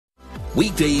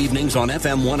Weekday evenings on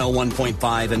FM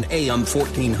 101.5 and AM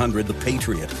 1400 The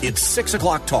Patriot. It's 6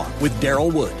 o'clock talk with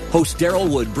Daryl Wood. Host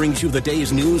Daryl Wood brings you the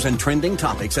day's news and trending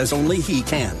topics as only he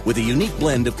can, with a unique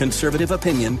blend of conservative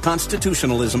opinion,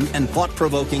 constitutionalism, and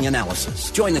thought-provoking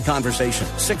analysis. Join the conversation.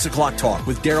 6 o'clock talk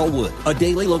with Daryl Wood. A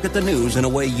daily look at the news in a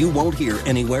way you won't hear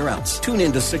anywhere else. Tune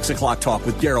in to 6 o'clock talk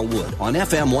with Daryl Wood on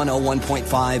FM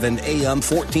 101.5 and AM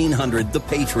 1400 The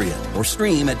Patriot, or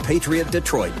stream at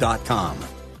patriotdetroit.com.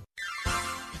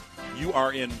 You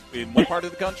are in what part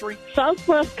of the country?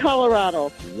 Southwest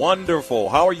Colorado. Wonderful.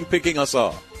 How are you picking us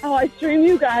up? Oh, I stream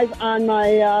you guys on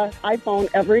my iPhone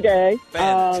every day.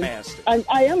 Fantastic.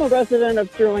 I am a resident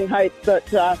of Sterling Heights,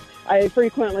 but I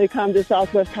frequently come to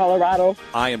Southwest Colorado.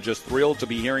 I am just thrilled to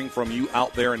be hearing from you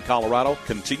out there in Colorado.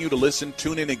 Continue to listen,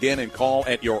 tune in again, and call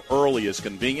at your earliest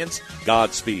convenience.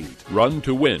 Godspeed. Run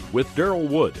to Win with Daryl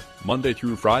Wood, Monday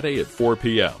through Friday at 4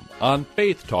 p.m. on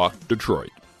Faith Talk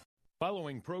Detroit.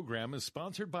 Following program is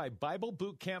sponsored by Bible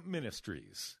Boot Camp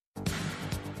Ministries.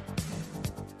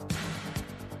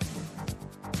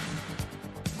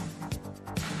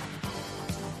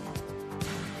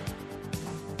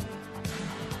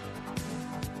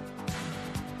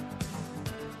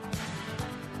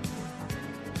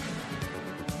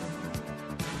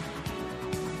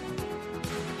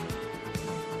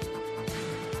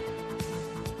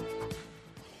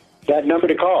 That number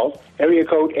to call, area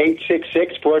code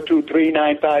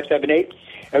 866-423-9578,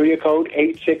 area code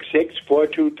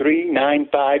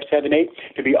 866-423-9578,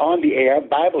 to be on the air,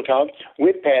 Bible Talk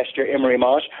with Pastor Emery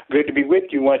Moss. Good to be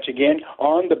with you once again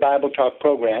on the Bible Talk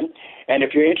program. And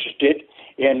if you're interested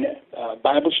in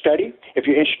Bible study, if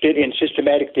you're interested in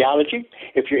systematic theology,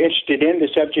 if you're interested in the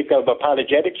subject of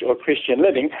apologetics or Christian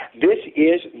living, this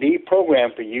is the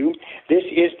program for you. This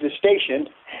is the station,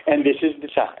 and this is the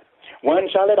time. 1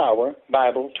 solid hour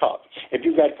Bible Talk. If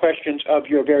you've got questions of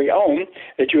your very own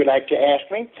that you would like to ask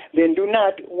me, then do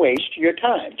not waste your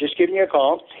time. Just give me a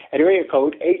call at area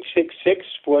code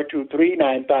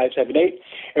 866-423-9578,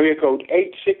 area code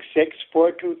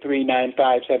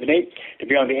 866-423-9578 to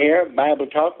be on the air, Bible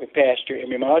Talk with Pastor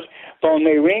Emery Moss. Phone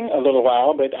may ring a little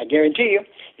while, but I guarantee you,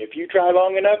 if you try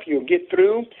long enough, you'll get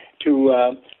through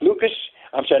to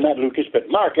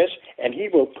Marcus, and he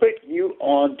will put you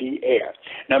on the air.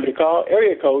 Number to call,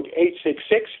 area code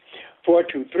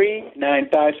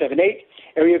 866-423-9578,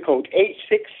 area code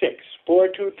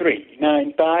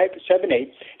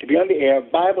 866-423-9578 to be on the air,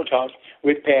 Bible Talk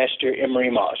with Pastor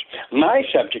Emery Moss. My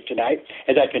subject tonight,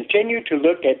 as I continue to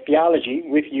look at theology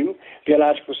with you,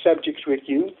 theological subjects with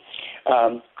you,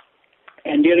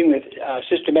 and dealing with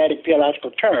systematic theological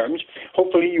terms.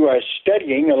 Hopefully you are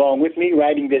studying along with me,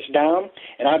 writing this down,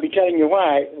 and I'll be telling you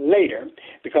why later,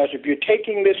 because if you're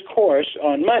taking this course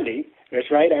on Monday,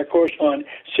 that's right, our course on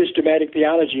systematic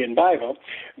theology and Bible,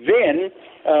 then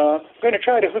I'm going to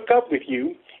try to hook up with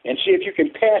you and see if you can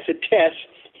pass a test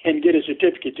and get a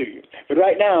certificate to you. But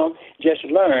right now, just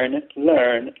learn.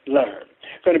 Going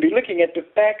to be looking at the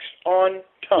facts on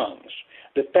tongues,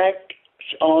 the facts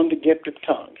on the gift of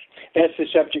tongues. That's the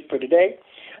subject for today.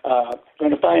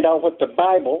 Going to find out what the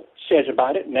Bible says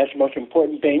about it, and that's the most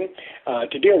important thing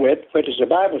to deal with. What does the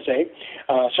Bible say?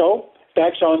 So,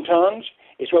 facts on tongues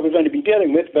is what we're going to be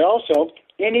dealing with, but also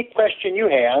any question you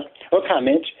have or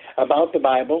comments about the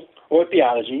Bible or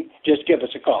theology, just give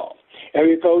us a call.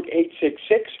 Area code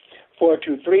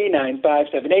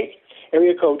 866-423-9578,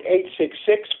 area code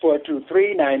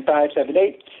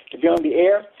 866-423-9578 to be on the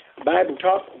air, Bible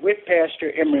Talk with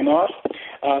Pastor Emery Moss.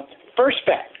 First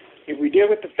fact, if we deal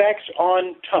with the facts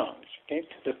on tongues, okay,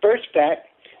 the first fact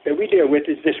that we deal with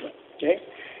is this one, okay,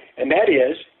 and that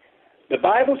is the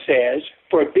Bible says,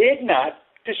 forbid not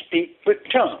to speak with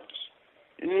tongues.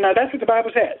 Now, that's what the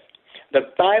Bible says.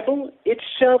 The Bible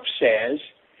itself says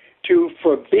to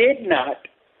forbid not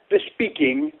the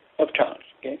speaking of tongues,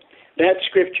 okay? That's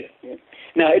Scripture. Okay?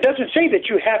 Now, it doesn't say that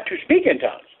you have to speak in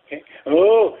tongues, okay?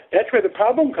 Oh, that's where the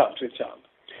problem comes with some.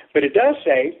 But it does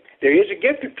say there is a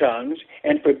gift of tongues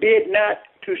and forbid not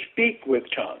to speak with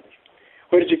tongues.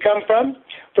 Where does it come from?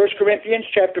 1 Corinthians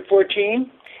chapter 14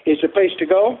 is the place to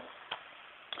go.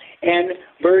 And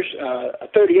verse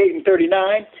 38 and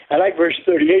 39, I like verse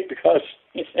 38 because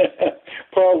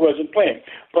Paul wasn't playing.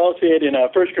 Paul said in 1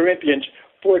 Corinthians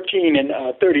 14 and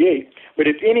 38, but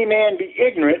if any man be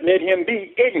ignorant, let him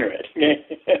be ignorant.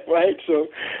 Right? So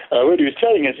what he was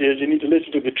telling us is you need to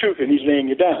listen to the truth, and he's laying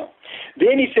it down.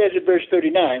 Then he says in verse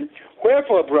 39,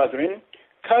 wherefore, brethren,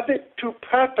 covet to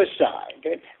prophesy.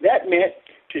 Okay? That meant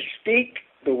to speak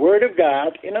the word of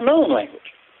God in a known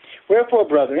language. Wherefore,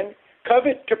 brethren,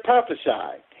 covet to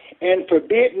prophesy, and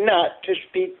forbid not to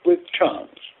speak with tongues.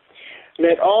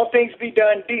 let all things be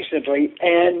done decently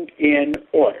and in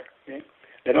order. Okay?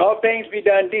 Let all things be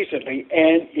done decently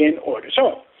and in order.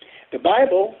 So, the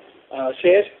Bible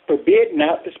says, forbid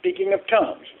not the speaking of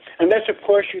tongues. Unless, of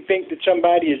course, you think that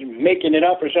somebody is making it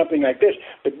up or something like this.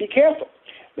 But be careful.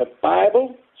 The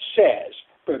Bible says,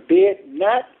 forbid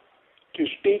not to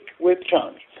speak with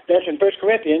tongues. That's in 1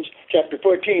 Corinthians chapter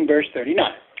 14, verse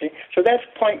 39. Okay? So that's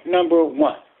point number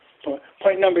one.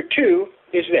 Point number two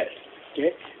is this.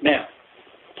 Okay? Now,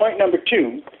 point number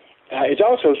two is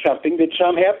also something that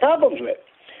some have problems with.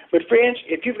 But friends,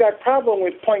 if you've got a problem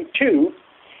with point two,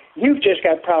 you've just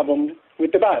got problems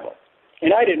with the Bible.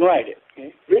 And I didn't write it.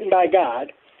 Okay? Written by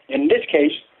God, in this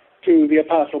case, through the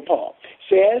Apostle Paul.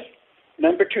 Says,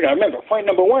 number two. Now remember, point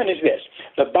number one is this.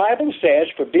 The Bible says,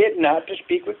 forbid not to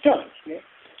speak with tongues. Okay?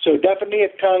 So definitely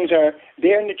if tongues are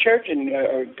there in the church and,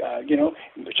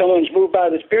 someone's moved by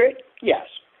the Spirit, yes,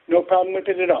 no problem with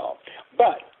it at all.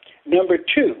 But number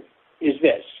two is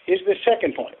this. Here's the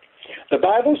second point. The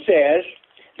Bible says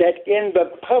that in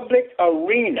the public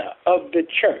arena of the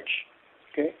church,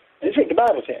 okay, this is what the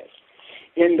Bible says.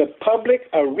 In the public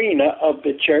arena of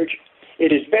the church,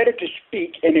 it is better to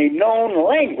speak in a known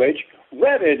language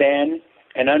rather than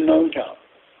an unknown tongue.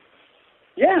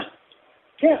 Yeah.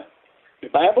 The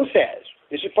Bible says,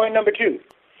 this is point number two,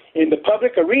 in the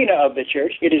public arena of the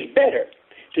church, it is better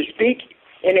to speak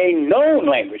in a known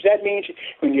language. That means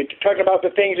when you're talking about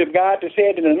the things of God, to say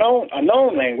it in a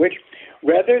known language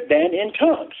rather than in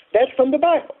tongues. That's from the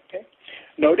Bible. Okay?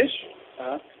 Notice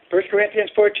 1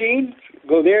 Corinthians 14,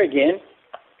 go there again.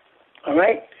 All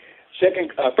right? 1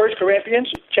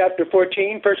 Corinthians chapter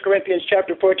 14, 1 Corinthians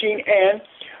chapter 14 and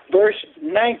verse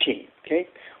 19, okay,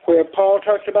 where Paul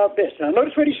talks about this. Now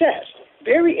notice what he says.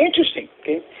 Very interesting,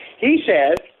 okay? He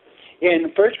says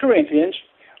in 1 Corinthians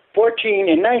 14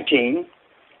 and 19,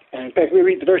 and in fact we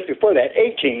read the verse before that,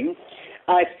 18,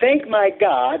 I thank my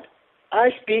God I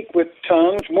speak with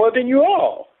tongues more than you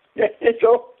all.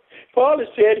 So Paul has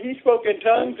said he spoke in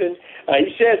tongues, and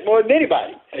he says more than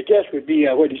anybody, I guess would be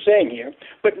what he's saying here.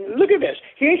 But look at this.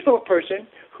 Here's a person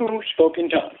who spoke in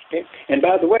tongues. Okay? And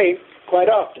by the way, quite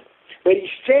often. But he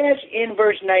says in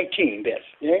verse 19 this.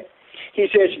 Okay? He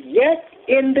says, yet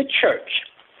in the church,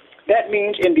 that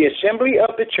means in the assembly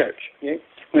of the church, okay?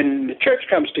 When the church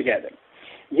comes together,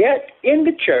 yet in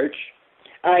the church,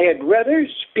 I had rather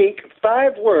speak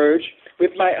 5 words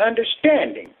with my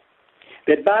understanding,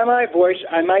 that by my voice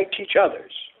I might teach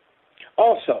others,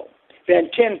 also, than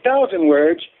 10,000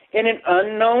 words in an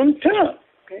unknown tongue.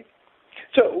 Okay?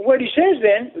 So what he says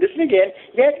then, listen again,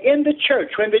 yet in the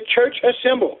church, when the church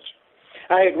assembles,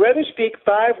 I had rather speak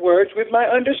 5 words with my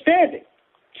understanding,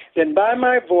 than by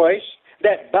my voice,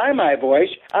 that by my voice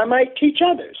I might teach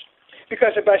others.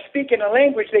 Because if I speak in a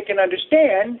language they can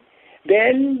understand,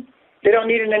 then they don't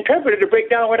need an interpreter to break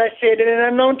down what I said in an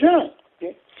unknown tongue.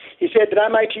 Okay? He said that I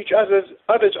might teach others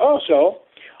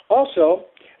also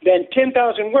than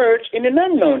 10,000 words in an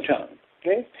unknown tongue.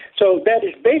 Okay? So that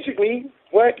is basically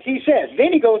what he says.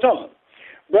 Then he goes on.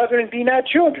 Brethren, be not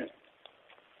children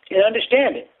in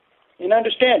understanding.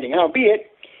 Howbeit,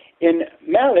 in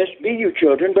malice be you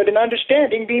children, but in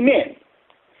understanding be men.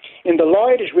 In the law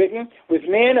it is written, with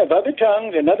men of other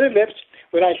tongues and other lips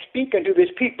will I speak unto this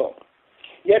people.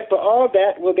 Yet for all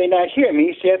that will they not hear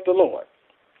me, saith the Lord.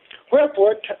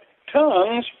 Wherefore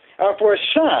tongues are for a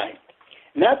sign,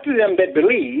 not to them that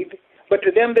believe, but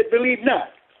to them that believe not.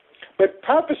 But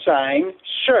prophesying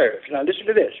serves. Now listen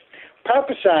to this.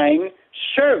 Prophesying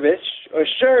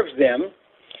serves them,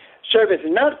 serveth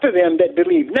not for them that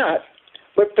believe not,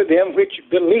 but for them which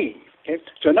believe. Okay?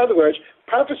 So in other words,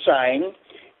 prophesying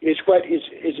is what is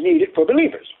needed for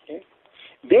believers. Okay?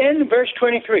 Then verse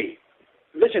 23.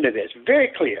 Listen to this.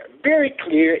 Very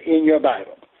clear in your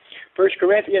Bible. 1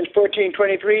 Corinthians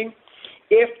 14:23.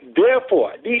 If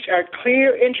therefore, these are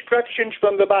clear instructions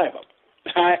from the Bible.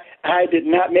 I did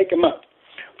not make them up.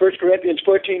 1 Corinthians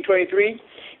 14:23.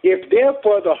 If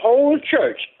therefore the whole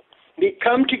church be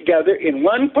come together in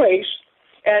one place,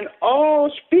 and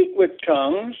all speak with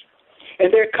tongues,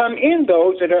 and there come in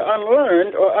those that are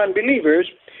unlearned or unbelievers,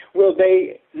 will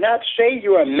they not say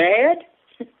you are mad?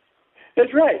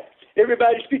 That's right.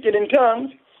 Everybody's speaking in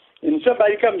tongues, and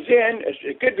somebody comes in,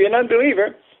 it could be an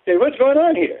unbeliever, say, what's going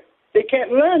on here? They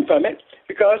can't learn from it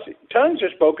because tongues are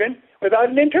spoken without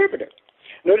an interpreter.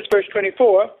 Notice verse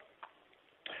 24.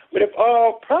 But if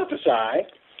all prophesy,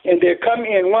 and there come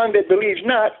in one that believes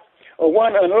not, or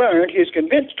one unlearned, he is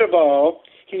convinced of all,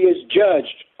 he is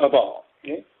judged of all.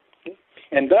 Okay?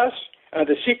 And thus are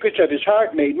the secrets of his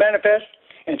heart made manifest,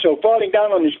 and so falling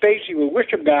down on his face he will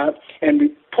worship God and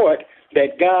report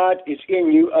that God is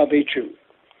in you of a truth.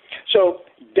 So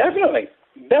definitely,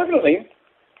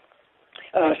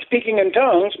 speaking in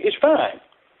tongues is fine,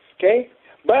 okay?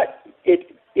 But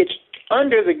it's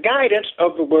under the guidance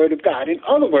of the Word of God. In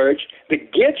other words, the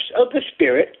gifts of the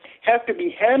Spirit have to be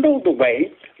handled the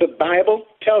way the Bible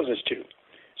tells us to.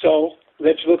 So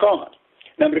let's look on.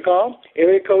 Number to call,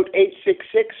 area code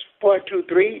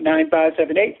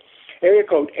 866-423-9578. Area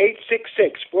code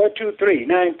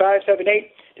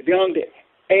 866-423-9578 to be on the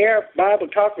air Bible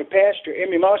Talk with Pastor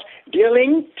Emery Moss,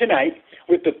 dealing tonight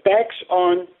with the facts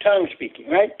on tongue speaking,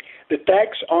 right? The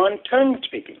facts on tongue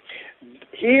speaking.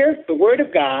 Here, the Word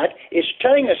of God is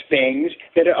telling us things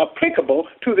that are applicable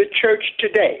to the church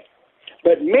today.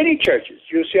 But many churches,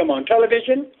 you'll see them on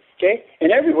television, okay,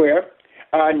 and everywhere,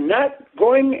 are not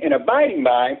going and abiding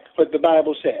by what the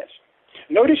Bible says.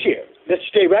 Notice here, let's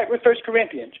stay right with 1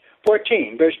 Corinthians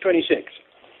 14, verse 26.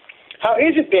 How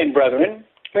is it then, brethren,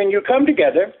 when you come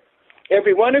together,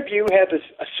 every one of you has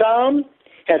a psalm,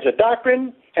 has a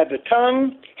doctrine, has a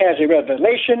tongue, has a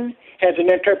revelation, has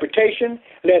an interpretation?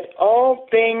 Let all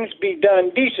things be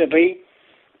done decently,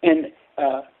 and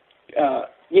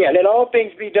let all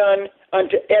things be done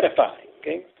unto edifying.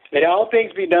 Okay, let all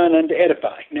things be done unto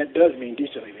edifying. And that does mean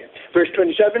decently there. Verse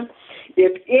 27.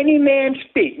 If any man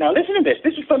speak, now listen to this.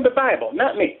 This is from the Bible,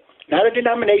 not me, not a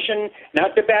denomination,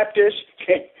 not the Baptists,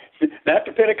 okay, not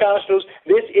the Pentecostals.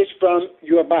 This is from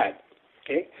your Bible.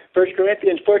 Okay, 1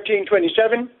 Corinthians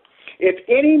 14:27. If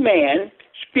any man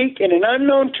speak in an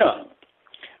unknown tongue,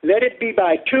 let it be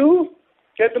by two,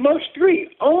 at the most three.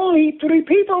 Only three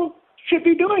people should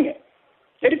be doing it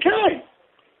at a time.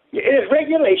 It is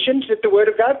regulations that the Word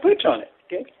of God puts on it.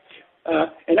 Okay,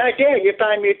 and I dare you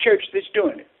find me a church that's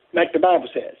doing it, like the Bible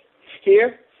says.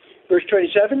 Here, verse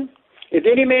 27. If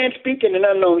any man speak in an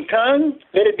unknown tongue,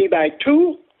 let it be by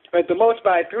two, or at the most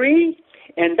by three,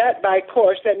 and that by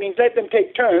course. That means let them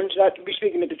take turns, not to be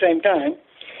speaking at the same time,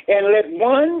 and let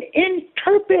one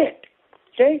interpret.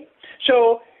 Okay?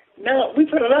 So now we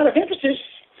put a lot of emphasis,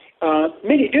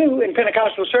 many do in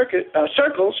Pentecostal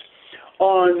circles,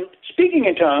 on speaking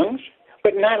in tongues,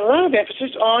 but not a lot of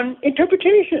emphasis on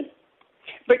interpretation.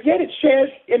 But yet it says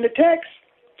in the text,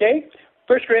 okay,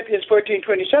 1 Corinthians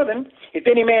 14:27, if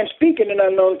any man speak in an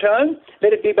unknown tongue,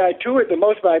 let it be by two, or at the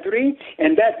most by three,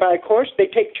 and that by course. They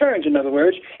take turns, in other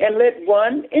words, and let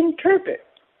one interpret.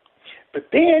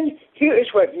 But then, here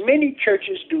is what many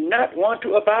churches do not want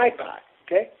to abide by,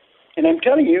 okay? And I'm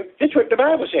telling you, this is what the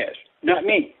Bible says, not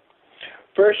me.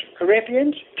 1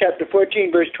 Corinthians chapter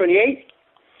 14, verse 28,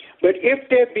 but if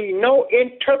there be no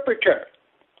interpreter,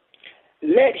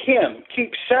 let him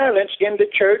keep silence in the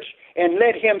church, and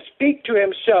let him speak to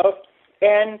himself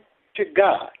and to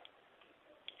God.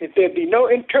 If there be no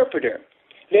interpreter,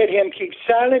 let him keep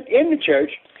silent in the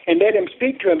church, and let him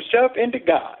speak to himself and to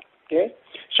God. Okay?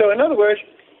 So in other words,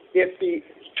 if the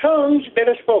tongues that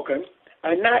are spoken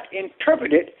are not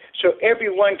interpreted so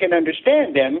everyone can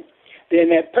understand them, then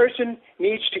that person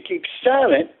needs to keep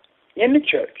silent in the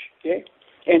church, okay,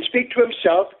 and speak to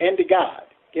himself and to God.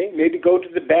 Okay, maybe go to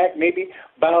the back, maybe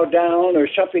bow down or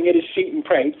something at his seat and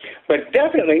pray. But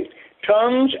definitely,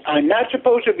 tongues are not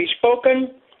supposed to be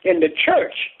spoken in the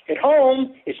church. At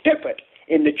home, it's different.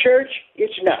 In the church,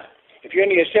 it's not. If you're in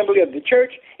the assembly of the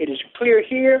church, it is clear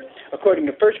here, according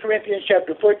to 1 Corinthians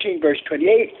chapter 14, verse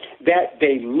 28, that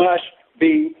they must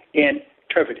be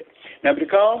interpreted. Number to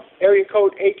call, area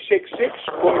code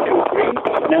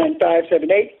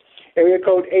 866-423-9578. Area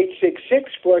code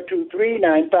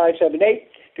 866-423-9578.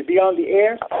 To be on the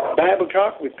air, Bible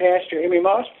Talk with Pastor Emery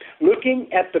Moss, looking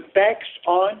at the facts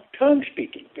on tongue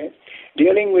speaking, okay?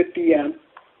 Dealing with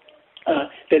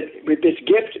with this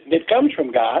gift that comes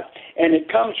from God, and it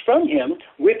comes from Him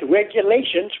with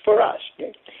regulations for us.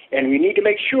 Okay? And we need to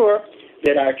make sure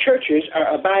that our churches are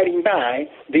abiding by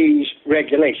these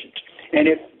regulations. And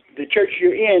if the church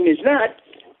you're in is not,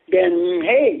 then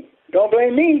hey, don't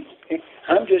blame me.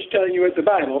 I'm just telling you what the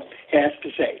Bible has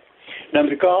to say. Number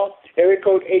to call, area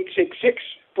code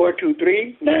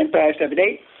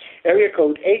 866-423-9578. Area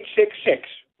code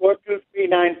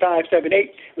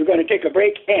 866-423-9578. We're going to take a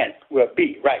break, and we'll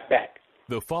be right back.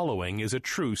 The following is a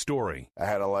true story. I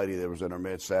had a lady that was in her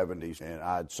mid-70s, and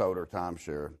I'd sold her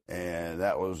timeshare, and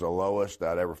that was the lowest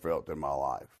I'd ever felt in my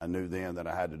life. I knew then that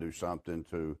I had to do something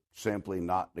to simply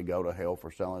not to go to hell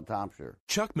for selling timeshare.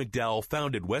 Chuck McDowell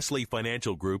founded Wesley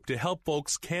Financial Group to help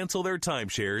folks cancel their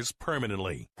timeshares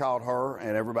permanently. Called her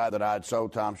and everybody that I'd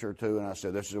sold timeshare to, and I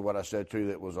said, this is what I said to you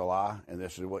that was a lie, and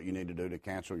this is what you need to do to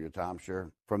cancel your timeshare.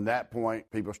 From that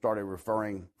point, people started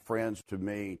referring friends to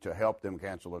me to help them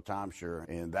cancel a timeshare,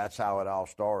 and that's how it all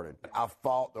started. I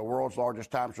fought the world's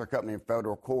largest timeshare company in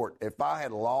federal court. If I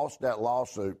had lost that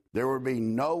lawsuit, there would be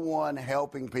no one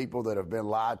helping people that have been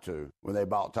lied to when they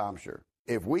bought timeshare.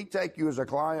 If we take you as a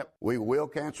client, we will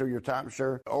cancel your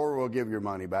timeshare or we'll give your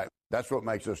money back. That's what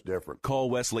makes us different. Call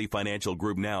Wesley Financial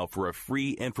Group now for a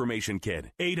free information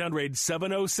kit.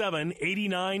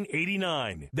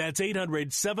 800-707-8989. That's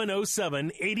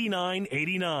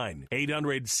 800-707-8989.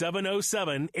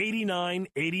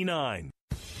 800-707-8989.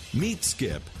 Meet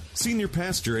Skip, senior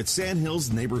pastor at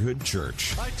Sandhills Neighborhood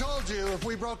Church. I told you if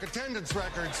we broke attendance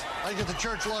records, I'd get the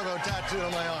church logo tattooed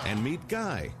on my arm. And meet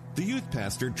Guy, the youth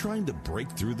pastor trying to break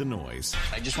through the noise.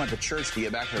 I just want the church to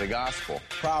get back to the gospel.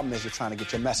 Problem is you're trying to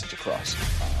get your message across.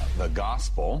 The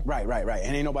gospel? Right.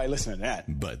 And ain't nobody listening to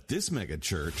that. But this mega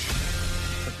church...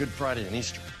 For Good Friday and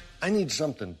Easter, I need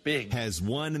something big. ...has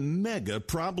one mega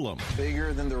problem.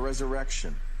 Bigger than the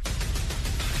resurrection.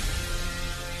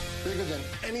 Bigger than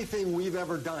anything we've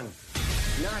ever done.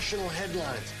 National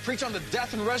headlines. Preach on the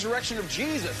death and resurrection of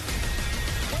Jesus.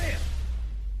 Bam!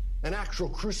 An actual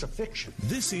crucifixion.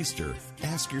 This Easter,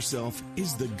 ask yourself,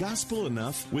 is the gospel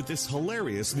enough with this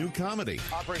hilarious new comedy?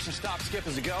 Operation Stop Skip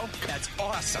is a go. That's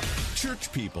awesome.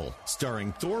 Church People,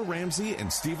 starring Thor Ramsey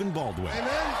and Stephen Baldwin.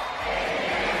 Amen.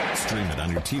 Stream it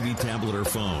on your TV, tablet, or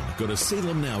phone. Go to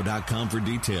salemnow.com for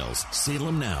details.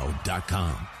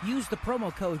 salemnow.com. Use the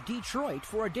promo code Detroit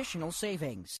for additional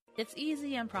savings. It's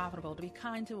easy and profitable to be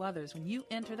kind to others when you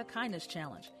enter the Kindness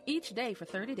Challenge. Each day for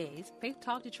 30 days, Faith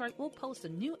Talk Detroit will post a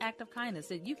new act of kindness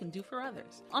that you can do for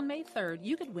others. On May 3rd,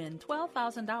 you could win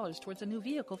 $12,000 towards a new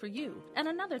vehicle for you and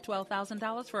another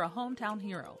 $12,000 for a hometown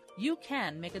hero. You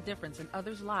can make a difference in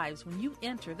others' lives when you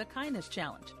enter the Kindness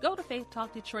Challenge. Go to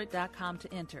faithtalkdetroit.com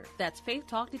to enter. That's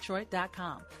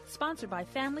faithtalkdetroit.com. Sponsored by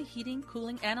Family Heating,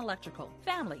 Cooling, and Electrical.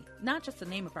 Family, not just the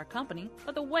name of our company,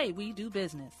 but the way we do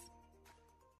business.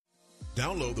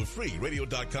 Download the free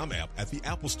Radio.com app at the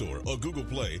Apple Store or Google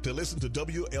Play to listen to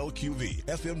WLQV,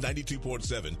 FM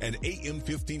 92.7 and AM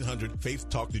 1500 Faith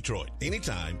Talk Detroit.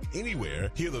 Anytime, anywhere,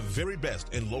 hear the very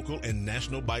best in local and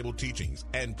national Bible teachings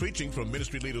and preaching from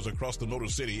ministry leaders across the Motor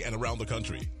City and around the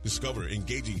country. Discover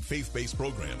engaging faith-based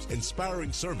programs,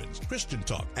 inspiring sermons, Christian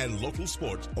talk, and local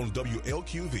sports on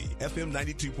WLQV, FM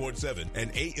 92.7 and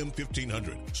AM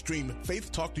 1500. Stream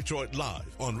Faith Talk Detroit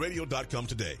live on Radio.com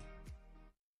today.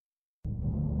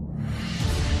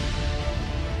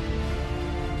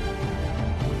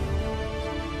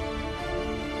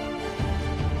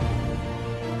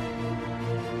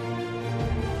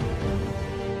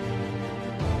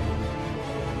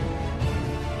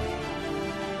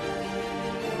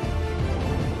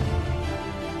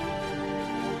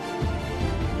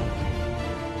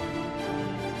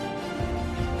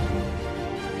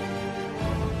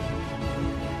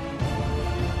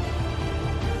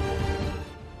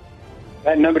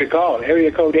 That number to call,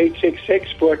 area code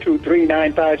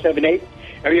 866-423-9578,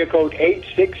 area code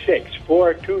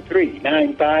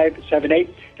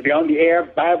 866-423-9578, to be on the air,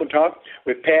 Bible Talk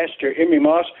with Pastor Emery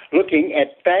Moss, looking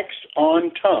at facts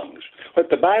on tongues, what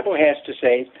the Bible has to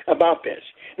say about this.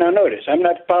 Now notice, I'm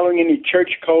not following any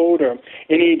church code or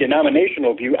any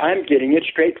denominational view. I'm getting it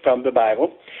straight from the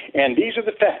Bible, and these are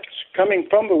the facts coming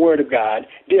from the Word of God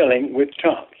dealing with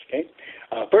tongues, okay?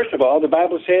 First of all, the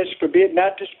Bible says, forbid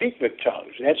not to speak with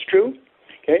tongues. That's true,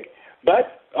 okay?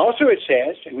 But also it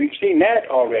says, and we've seen that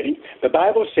already, the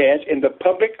Bible says in the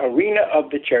public arena of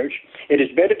the church, it is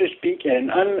better to speak in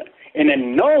a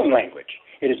known language.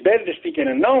 It is better to speak in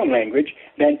a known language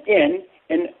than in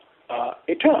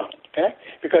a tongue, okay?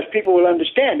 Because people will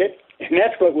understand it, and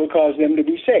that's what will cause them to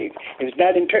be saved. If it's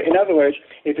not in other words,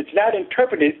 if it's not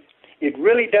interpreted, it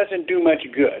really doesn't do much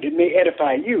good. It may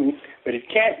edify you, but it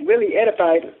can't really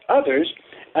edify others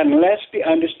unless the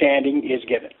understanding is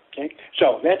given. Okay?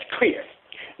 So that's clear.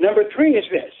 Number 3 is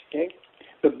this. Okay?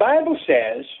 The Bible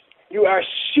says you are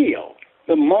sealed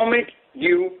the moment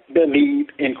you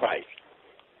believe in Christ.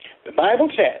 The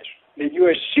Bible says that you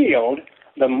are sealed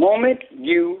the moment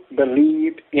you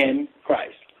believe in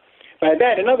Christ. By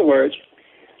that, in other words,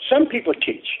 some people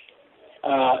teach,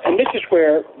 and this is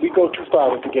where we go too far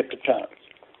with the gift of tongues,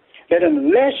 that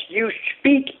unless you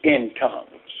speak in tongues,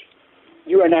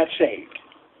 you are not saved.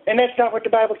 And that's not what the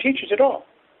Bible teaches at all.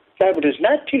 The Bible does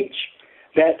not teach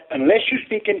that unless you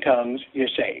speak in tongues, you're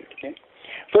saved. Okay?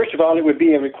 First of all, it would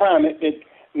be a requirement that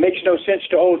makes no sense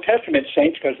to Old Testament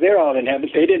saints because they're all in heaven.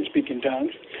 They didn't speak in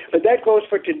tongues. But that goes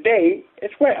for today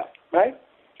as well, right?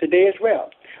 Today as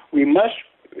well. We must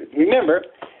remember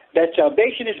that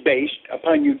salvation is based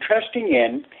upon you trusting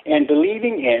in and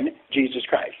believing in Jesus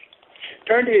Christ.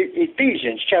 Turn to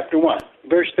Ephesians chapter 1,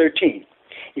 verse 13.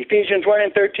 Ephesians 1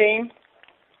 and 13,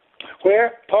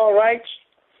 where Paul writes,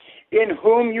 in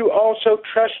whom you also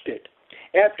trusted,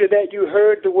 after that you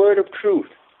heard the word of truth,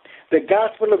 the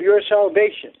gospel of your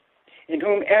salvation, in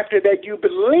whom after that you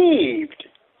believed,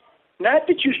 not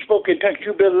that you spoke in tongues,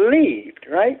 you believed,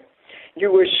 right?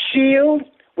 You were sealed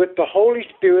with the Holy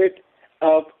Spirit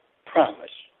of promise,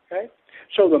 right?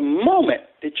 So the moment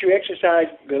that you exercise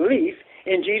belief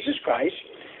in Jesus Christ,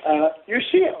 you're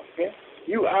sealed. Okay?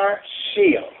 You are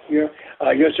sealed. Your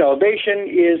salvation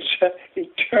is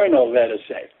eternal, let us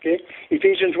say. Okay?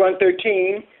 Ephesians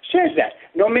 1:13 says that.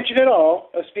 No mention at all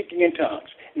of speaking in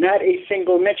tongues. Not a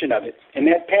single mention of it in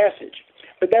that passage.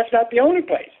 But that's not the only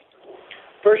place.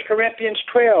 1 Corinthians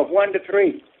 12,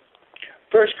 1-3.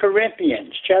 1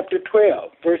 Corinthians chapter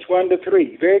 12, verse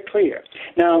 1-3. Very clear.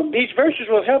 Now, these verses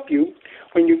will help you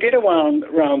when you get around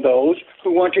those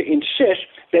who want to insist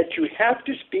that you have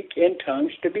to speak in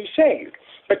tongues to be saved.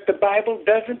 But the Bible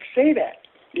doesn't say that.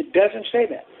 It doesn't say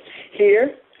that.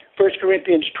 Here, 1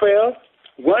 Corinthians 12,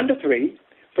 1-3,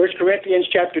 1 Corinthians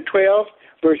chapter 12,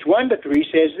 verse 1-3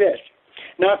 says this,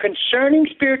 now concerning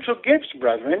spiritual gifts,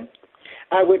 brethren,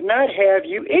 I would not have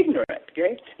you ignorant.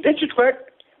 Okay? This is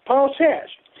what Paul says.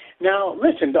 Now,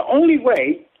 listen, the only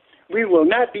way we will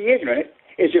not be ignorant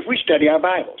is if we study our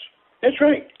Bibles. That's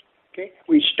right. Okay?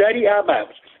 We study our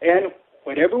Bibles. And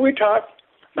whatever we're taught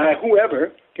by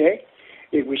whoever, okay,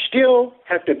 we still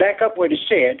have to back up what is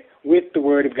said with the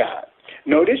Word of God.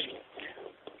 Notice,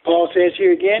 Paul says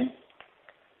here again,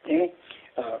 okay,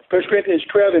 1 Corinthians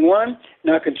 12 and 1,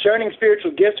 now concerning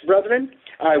spiritual gifts, brethren,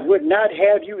 I would not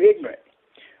have you ignorant.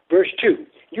 Verse 2,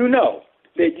 you know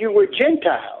that you were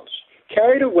Gentiles,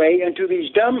 carried away unto these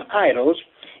dumb idols,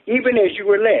 even as you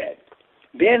were led.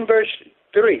 Then verse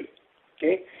 3,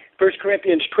 okay, 1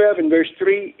 Corinthians 12 and verse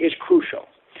 3 is crucial,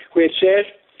 where it says,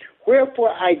 wherefore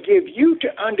I give you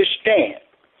to understand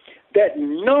that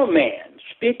no man,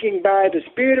 speaking by the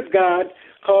Spirit of God,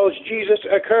 calls Jesus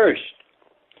accursed,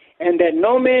 and that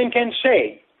no man can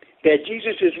say that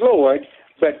Jesus is Lord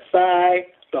but by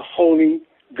the Holy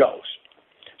Ghost.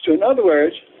 So in other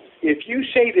words, if you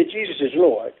say that Jesus is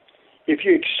Lord, if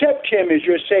you accept him as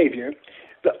your Savior,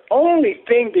 the only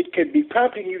thing that could be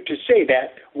prompting you to say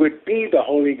that would be the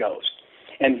Holy Ghost.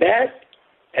 And that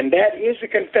is the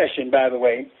confession, by the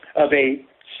way, of a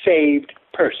saved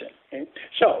person. Okay?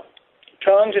 So,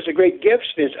 tongues is a great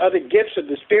gift. There's other gifts of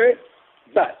the Spirit,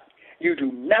 but you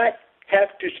do not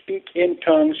have to speak in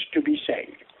tongues to be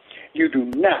saved. You do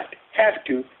not have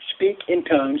to speak in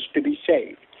tongues to be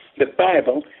saved. The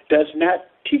Bible does not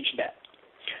teach that.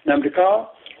 Number to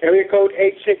call, area code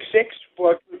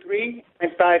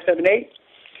 866-423-9578.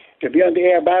 To be on the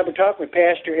air Bible Talk with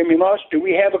Pastor Emery Moss. Do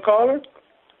we have a caller?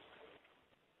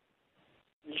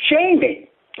 Jamie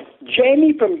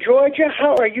from Georgia,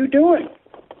 how are you doing?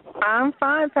 I'm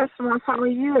fine, Pastor Moss. How are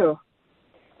you?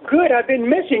 Good. I've been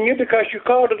missing you because you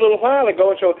called a little while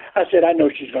ago, so I said I know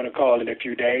she's going to call in a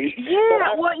few days.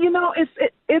 Yeah, well, you know,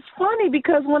 it's funny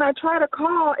because when I try to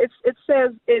call, it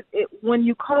says when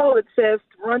you call, it says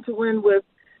run to win with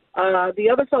the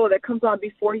other fellow that comes on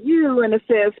before you, and it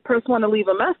says press 1 to leave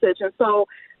a message, and so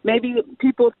maybe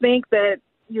people think that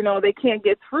you know they can't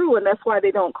get through, and that's why they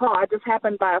don't call. I just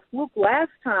happened by a fluke last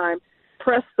time.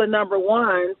 Press the number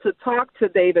 1 to talk to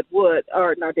Daryl Wood,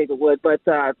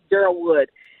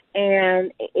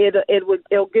 and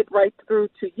it'll get right through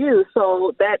to you.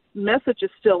 So that message is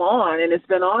still on, and it's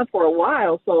been on for a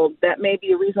while. So that may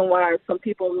be a reason why some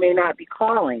people may not be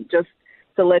calling. Just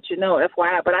to let you know,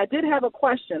 FYI. But I did have a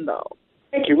question, though.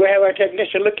 Thank you. We'll have our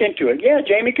technician look into it. Yeah,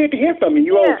 Jamie, good to hear from you.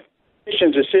 You old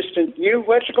technician's assistant.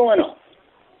 What's going on?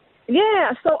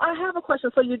 Yeah, so I have a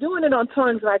question. So you're doing it on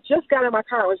tongues, and I just got in my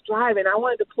car. I was driving. I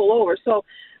wanted to pull over. So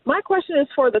my question is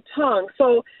for the tongue.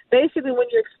 So basically when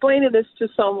you're explaining this to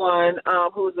someone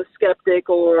who's a skeptic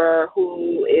or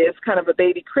who is kind of a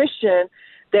baby Christian,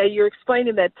 that you're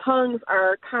explaining that tongues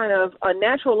are kind of a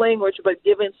natural language but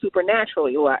given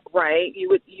supernaturally, right? You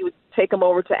would take them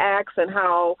over to Acts and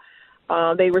how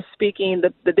they were speaking,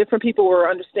 the different people were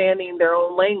understanding their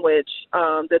own language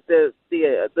that the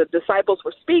disciples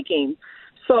were speaking.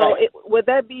 So would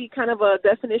that be kind of a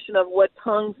definition of what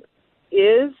tongues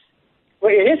is?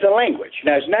 Well, it is a language.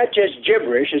 Now, it's not just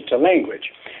gibberish, it's a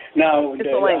language. Now, it's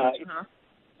a language,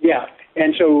 Yeah,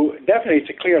 and so definitely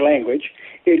it's a clear language.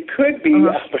 It could be,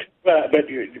 but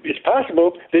it's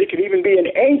possible that it could even be an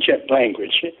ancient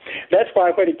language. That's why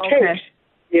what it takes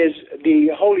is the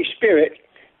Holy Spirit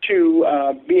to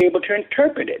be able to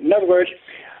interpret it. In other words,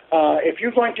 if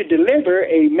you're going to deliver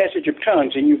a message of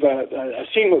tongues, and you've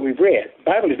seen what we've read, the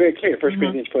Bible is very clear, 1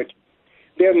 Corinthians 14,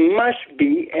 there must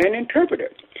be an interpreter.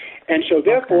 And so,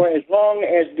 therefore, as long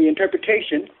as the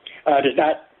interpretation does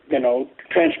not,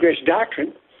 transgress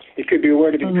doctrine, it could be a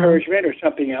word of encouragement or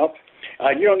something else.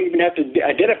 You don't even have to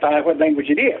identify what language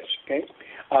it is, okay?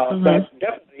 But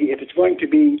definitely, if it's going to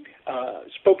be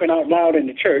spoken out loud in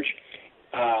the church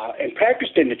and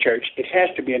practiced in the church, it has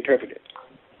to be interpreted.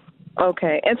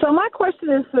 Okay. And so my question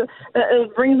is,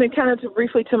 it brings me kind of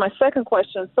briefly to my second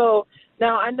question. So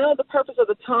now I know the purpose of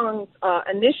the tongues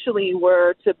initially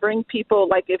were to bring people,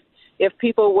 like if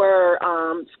people were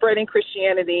spreading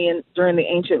Christianity during the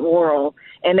ancient world,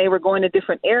 and they were going to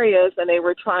different areas and they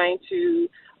were trying to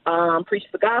preach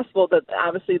the gospel, that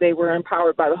obviously they were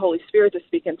empowered by the Holy Spirit to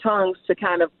speak in tongues to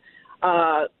kind of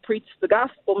preach the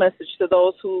gospel message to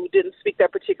those who didn't speak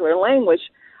that particular language.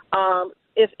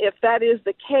 If that is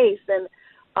the case, then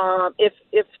if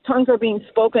tongues are being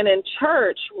spoken in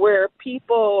church where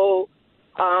people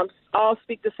all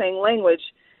speak the same language,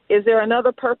 is there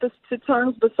another purpose to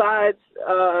tongues besides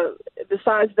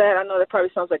that? I know that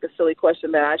probably sounds like a silly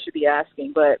question that I should be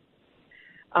asking, but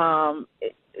would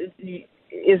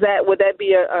that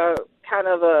be a kind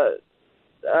of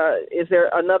is there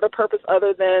another purpose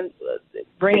other than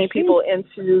bringing people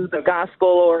into the gospel,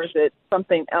 or is it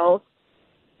something else?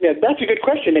 Yeah, that's a good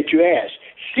question that you asked.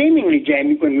 Seemingly,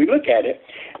 Jamie, when we look at it,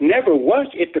 never was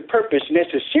it the purpose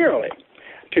necessarily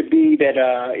to be that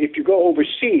if you go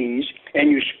overseas and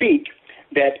you speak,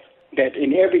 that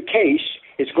in every case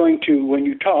it's going to, when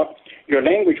you talk, your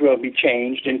language will be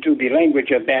changed into the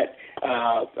language of that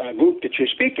group that you're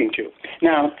speaking to.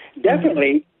 Now,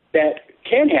 definitely that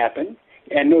can happen,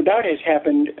 and no doubt has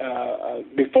happened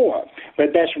before,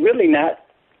 but that's really not,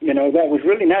 that was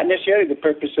really not necessarily the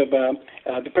purpose of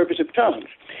tongues.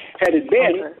 Had it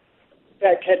been,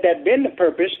 had that been the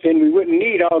purpose, then we wouldn't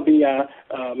need all the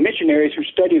missionaries who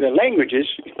study the languages,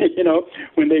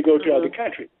 when they go to other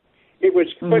countries. It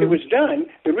was, but it was done,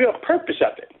 the real purpose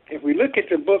of it. If we look at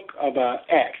the book of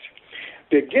Acts,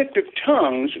 the gift of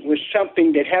tongues was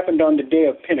something that happened on the day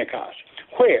of Pentecost,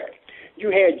 where you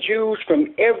had Jews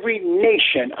from every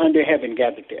nation under heaven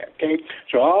gathered there, okay?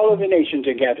 So all of the nations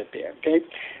are gathered there, okay?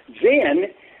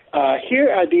 Then here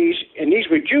are these, and these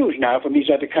were Jews now from these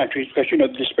other countries, because, the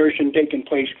dispersion taking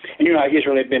place, and how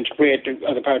Israel had been spread to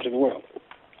other parts of the world.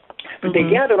 But they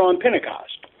gathered on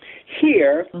Pentecost.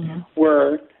 Here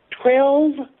were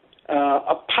 12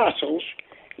 apostles,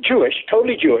 Jewish,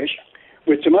 totally Jewish,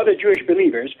 with some other Jewish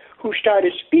believers who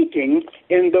started speaking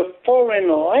in the foreign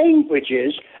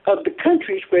languages of the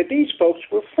countries where these folks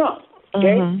were from.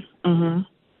 Okay?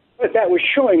 What that was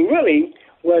showing really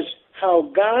was how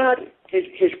God,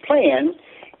 his plan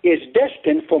is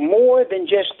destined for more than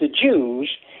just the Jews.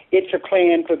 It's a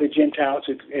plan for the Gentiles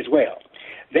as well.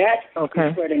 That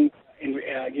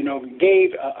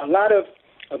gave a lot of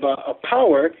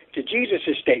power to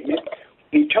Jesus' statement.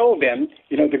 He told them,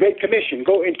 the Great Commission,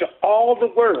 go into all the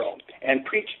world and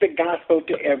preach the gospel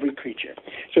to every creature.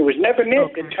 So it was never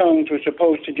meant that tongues were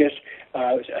supposed to just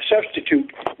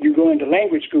substitute you going to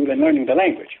language school and learning the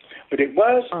language. But it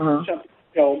was something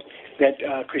that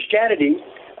Christianity,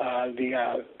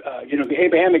 the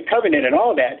Abrahamic covenant and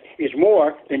all that is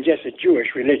more than just a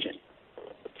Jewish religion.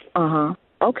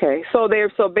 Okay. So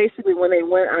basically when they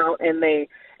went out and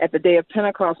at the day of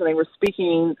Pentecost, when they were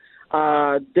speaking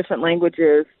different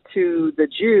languages to the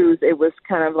Jews, it was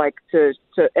kind of like to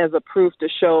as a proof to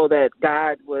show that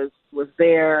God was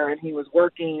there and he was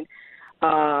working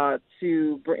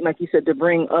to bring, like you said, to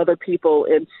bring other people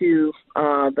into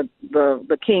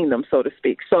the kingdom, so to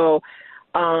speak. So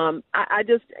I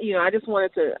just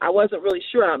wanted to, I wasn't really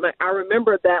sure. I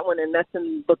remember that one, and that's in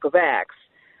the book of Acts.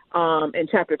 In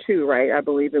chapter 2, right? I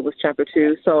believe it was chapter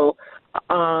 2. So,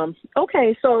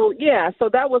 okay. So, yeah. So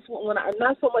that was when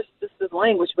not so much just the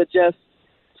language, but just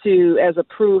as a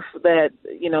proof that,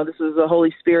 this is the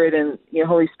Holy Spirit, and,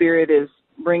 Holy Spirit is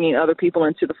bringing other people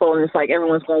into the fold. And it's like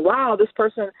everyone's going, wow, this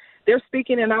person, they're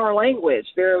speaking in our language.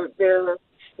 They're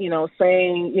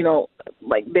saying,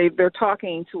 like they're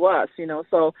talking to us,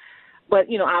 so, but,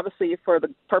 obviously for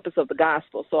the purpose of the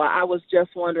gospel. So I was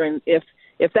just wondering if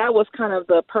that was kind of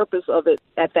the purpose of it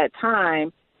at that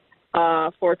time,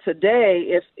 for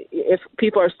today, if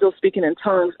people are still speaking in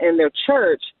tongues in their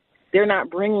church, they're not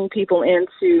bringing people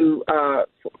into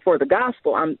for the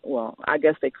gospel. I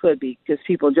guess they could be, because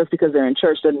people, just because they're in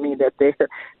church doesn't mean that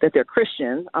they're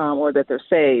Christian or that they're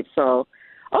saved. So,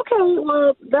 okay,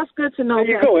 well, that's good to know.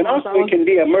 There you go. And also it can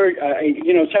be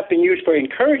something used for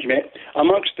encouragement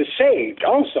amongst the saved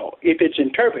also, if it's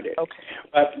interpreted. Okay.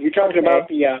 But you're talking about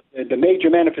the major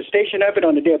manifestation of it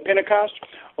on the day of Pentecost?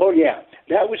 Oh, yeah.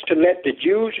 That was to let the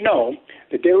Jews know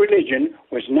that their religion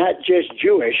was not just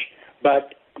Jewish,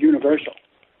 but universal.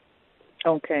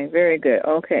 Okay, very good.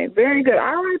 Okay, very good.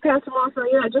 All right, Pastor Marshall.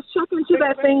 Yeah, just check into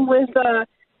that thing with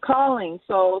calling,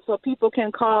 so people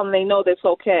can call and they know that's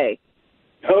okay.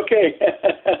 Okay.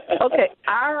 Okay.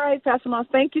 All right, Pastor Moss.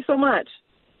 Thank you so much.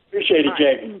 Appreciate it,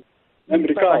 Jamie.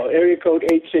 Remember to call. Area code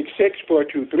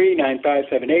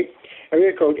 866-423-9578.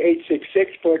 Area code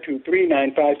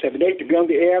 866-423-9578 to be on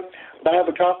the air.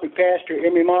 Bible Talk with Pastor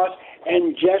Emery Moss.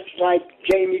 And just like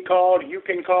Jamie called, you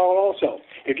can call also.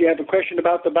 If you have a question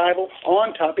about the Bible,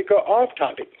 on topic or off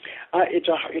topic. It's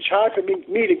hard for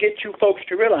me to get you folks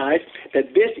to realize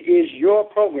that this is your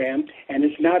program and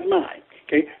it's not mine.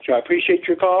 Okay, so I appreciate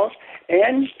your calls,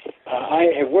 and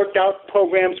I have worked out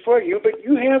programs for you, but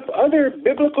you have other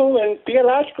biblical and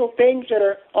theological things that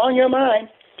are on your mind.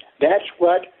 That's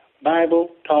what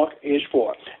Bible Talk is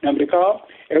for. Number to call,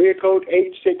 area code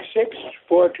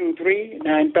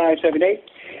 866-423-9578,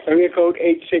 area code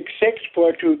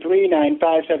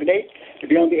 866-423-9578, to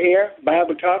be on the air,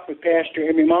 Bible Talk with Pastor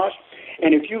Emery Moss.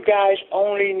 And if you guys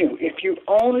only knew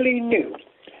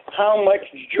how much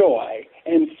joy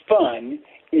and fun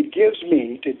it gives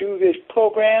me to do this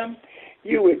program,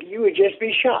 you would just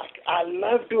be shocked. I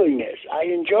love doing this. I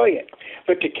enjoy it.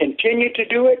 But to continue to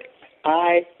do it,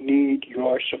 I need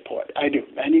your support. I do.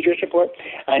 I need your support.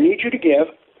 I need you to give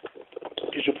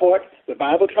to support the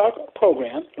Bible Talk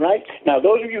program, right? Now,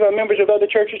 those of you who are members of other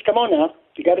churches, come on now.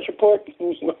 You got to support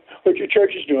what your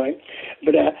church is doing.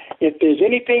 But if there's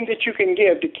anything that you can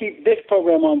give to keep this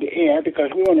program on the air,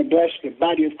 because we want to bless the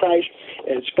body of Christ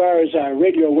as far as our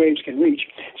radio waves can reach,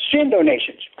 send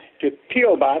donations to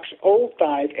P.O. Box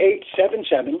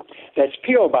 05877. That's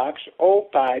P.O. Box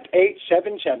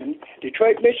 05877,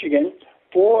 Detroit, Michigan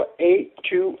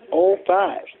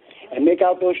 48205. And make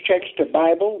out those checks to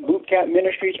Bible, Boot Camp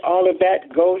Ministries. All of that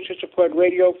goes to support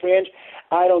radio friends.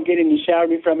 I don't get any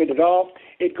salary from it at all.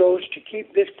 It goes to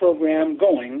keep this program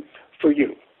going for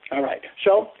you. All right.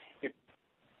 So,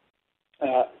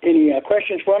 any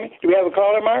questions for me? Do we have a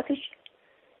caller, Marcus?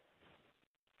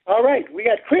 All right. We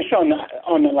got Chris on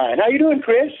the line. How you doing,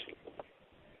 Chris?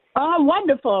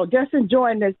 Wonderful. Just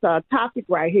enjoying this topic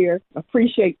right here.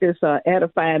 Appreciate this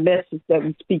edifying message that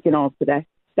we're speaking on today.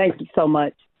 Thank you so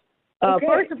much. Okay.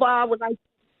 First of all, I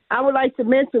would like to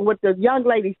mention what the young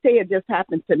lady said just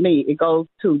happened to me. It goes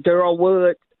to Daryl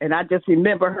Woods, and I just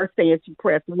remember her saying she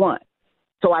pressed 1.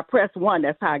 So I pressed 1.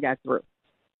 That's how I got through.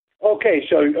 Okay,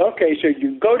 so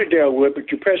you go to Daryl Wood,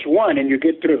 but you press 1 and you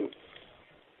get through.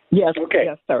 Yes. Okay.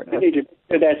 Yes, sir. I need to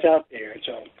put that's out there.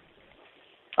 So.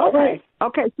 All right.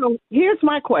 Okay. So here's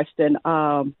my question.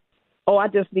 I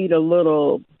just need a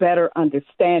little better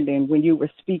understanding when you're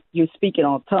speaking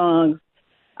on tongues.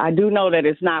 I do know that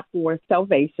it's not for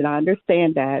salvation. I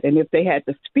understand that. And if they had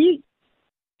to speak,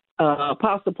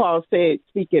 Apostle Paul said,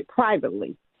 speak it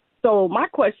privately. So my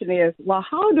question is, well,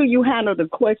 how do you handle the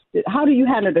question? How do you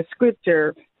handle the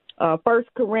scripture, 1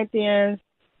 Corinthians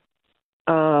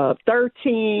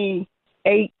 13,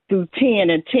 8 through 10,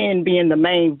 and 10 being the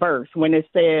main verse when it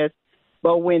says,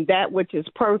 but when that which is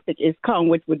perfect is come,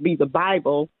 which would be the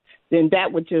Bible, then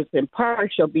that which is in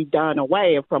part shall be done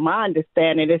away. And from my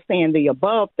understanding, it's saying the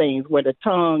above things, where the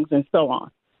tongues and so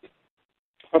on.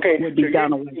 Okay, would be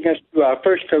done away. You guys do 1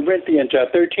 Corinthians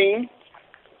 13?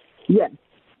 Yes,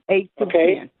 8 through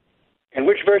 10. And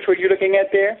which verse were you looking at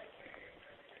there?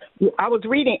 I was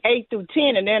reading 8 through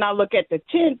 10, and then I look at the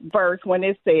 10th verse when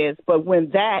it says, but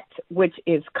when that which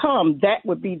is come, that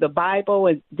would be the Bible,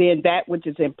 and then that which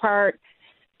is in part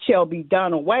shall be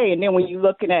done away. And then when you're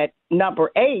looking at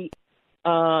number 8,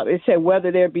 it said,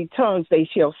 whether there be tongues, they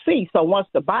shall cease. So once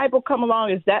the Bible come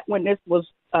along, is that when this was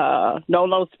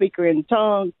no speaker in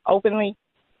tongues openly?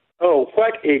 Oh,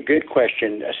 what a good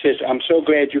question, sis. I'm so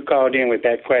glad you called in with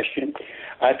that question.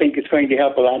 I think it's going to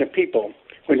help a lot of people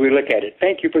when we look at it.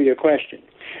 Thank you for your question.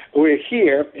 We're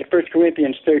here at 1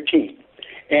 Corinthians 13,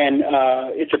 and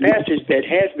it's a passage that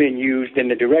has been used in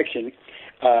the direction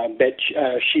that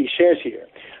she says here.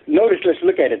 Notice, let's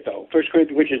look at it, though. 1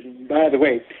 Corinthians, which is, by the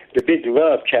way, the big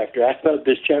love chapter. I love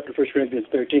this chapter, 1 Corinthians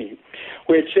 13,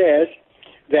 where it says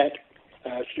that,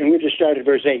 and we just started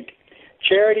verse 8,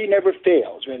 charity never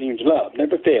fails. That means love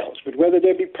never fails. But whether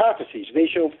there be prophecies, they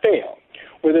shall fail.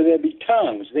 Whether there be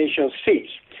tongues, they shall cease.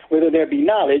 Whether there be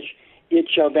knowledge, it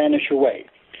shall vanish away.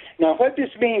 Now, what this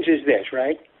means is this,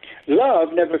 right?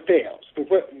 Love never fails. But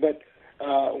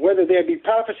whether there be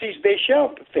prophecies, they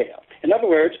shall fail. In other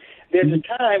words, there's a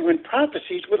time when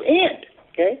prophecies will end,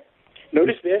 okay?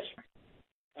 Notice this.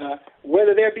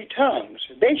 Whether there be tongues,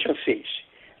 they shall cease.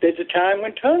 There's a time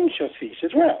when tongues shall cease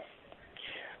as well.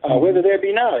 Whether there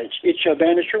be knowledge, it shall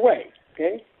vanish away,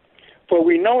 okay? For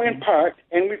we know in part,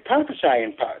 and we prophesy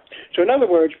in part. So in other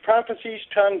words, prophecies,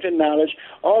 tongues, and knowledge,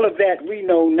 all of that we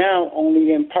know now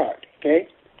only in part. Okay?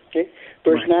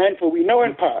 Verse 9, for we know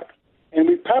in part, and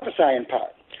we prophesy in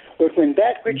part. But when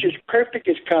that which is perfect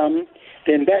is come,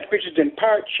 then that which is in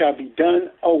part shall be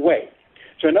done away.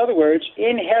 So in other words,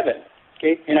 in heaven,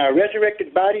 in our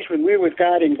resurrected bodies when we're with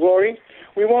God in glory,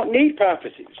 we won't need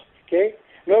prophecies,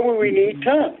 nor will we need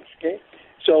tongues,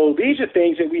 So these are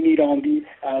things that we need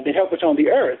that help us on the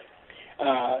earth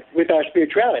with our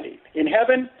spirituality. In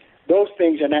heaven, those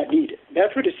things are not needed.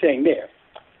 That's what it's saying there.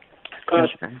 Because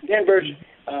then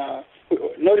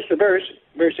notice the verse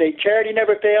 8, charity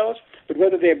never fails, but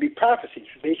whether there be prophecies,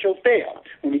 they shall fail.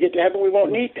 When we get to heaven, we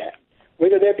won't need that.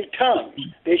 Whether there be tongues,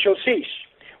 they shall cease.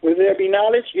 Whether there be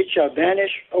knowledge, it shall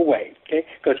vanish away.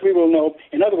 Because we will know.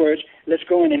 In other words, let's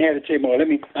go in and have it say more.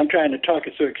 I'm trying to talk.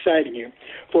 It's so exciting here.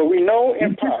 For we know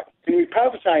in part, and we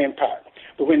prophesy in part.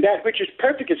 But when that which is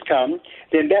perfect is come,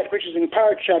 then that which is in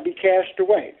part shall be cast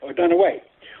away or done away.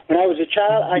 When I was a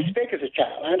child, I spake as a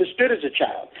child. I understood as a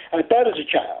child. I thought as a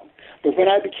child. But when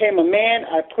I became a man,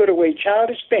 I put away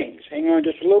childish things. Hang on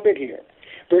just a little bit here.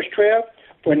 Verse 12,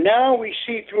 for now we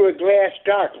see through a glass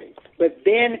darkly, but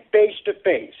then face to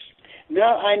face.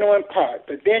 Now I know in part,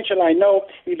 but then shall I know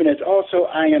even as also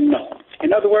I am known.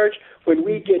 In other words, when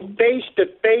we get face to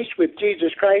face with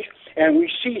Jesus Christ and we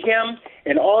see him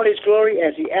in all his glory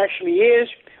as he actually is,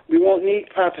 we won't need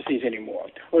prophecies anymore,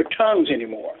 or tongues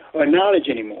anymore, or knowledge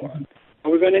anymore.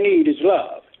 What we're going to need is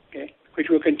love, which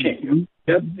will continue.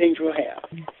 Other things we'll have.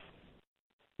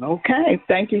 Okay.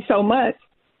 Thank you so much.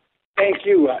 Thank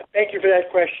you. Thank you for that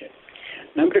question.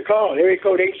 Number to call, area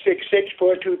code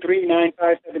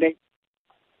 866-423-9578.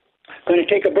 Going to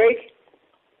take a break,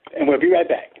 and we'll be right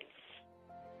back.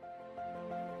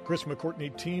 Chris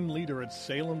McCourtney, team leader at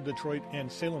Salem, Detroit,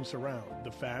 and Salem Surround,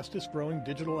 the fastest-growing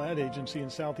digital ad agency in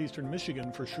southeastern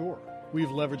Michigan for sure. We've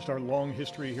leveraged our long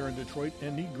history here in Detroit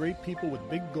and need great people with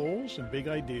big goals and big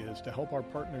ideas to help our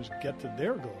partners get to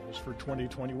their goals for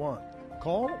 2021.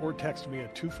 Call or text me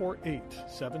at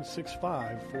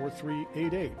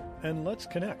 248-765-4388 and let's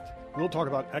connect. We'll talk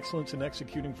about excellence in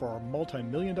executing for our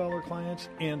multi-million-dollar clients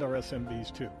and our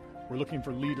SMBs too. We're looking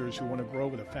for leaders who want to grow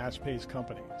with a fast-paced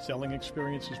company. Selling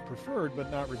experience is preferred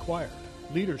but not required.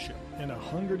 Leadership and a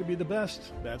hunger to be the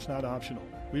best, that's not optional.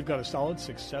 We've got a solid,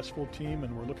 successful team,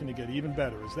 and we're looking to get even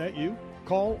better. Is that you?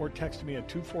 Call or text me at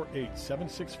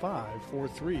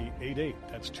 248-765-4388.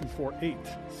 That's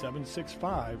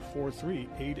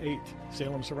 248-765-4388.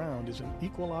 Salem Surround is an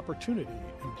equal opportunity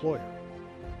employer.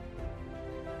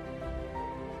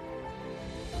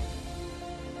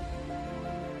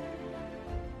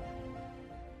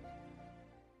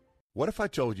 What if I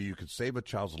told you could save a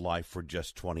child's life for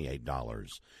just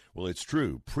 $28? Well, it's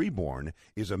true. Preborn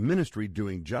is a ministry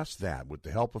doing just that with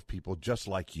the help of people just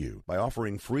like you by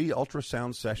offering free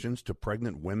ultrasound sessions to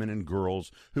pregnant women and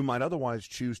girls who might otherwise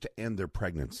choose to end their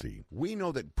pregnancy. We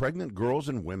know that pregnant girls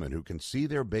and women who can see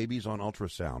their babies on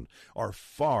ultrasound are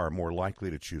far more likely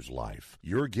to choose life.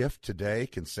 Your gift today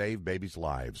can save babies'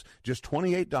 lives. Just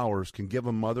 $28 can give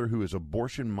a mother who is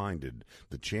abortion-minded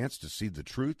the chance to see the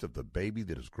truth of the baby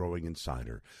that is growing inside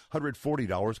her.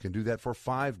 $140 can do that for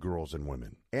 5 girls and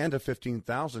women. And a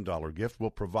 $15,000 gift will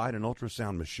provide an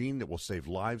ultrasound machine that will save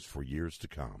lives for years to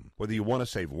come. Whether you want to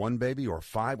save one baby or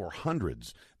 5 or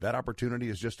hundreds, that opportunity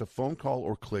is just a phone call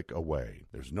or click away.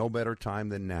 There's no better time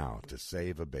than now to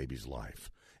save a baby's life.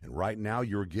 And right now,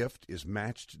 your gift is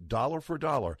matched dollar for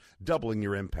dollar, doubling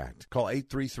your impact. Call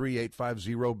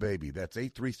 833-850-BABY. That's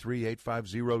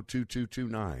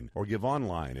 833-850-2229. Or give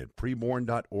online at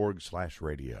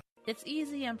preborn.org/radio. It's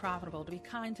easy and profitable to be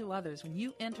kind to others when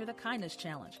you enter the Kindness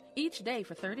Challenge. Each day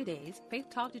for 30 days,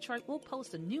 Faith Talk Detroit will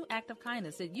post a new act of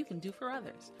kindness that you can do for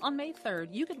others. On May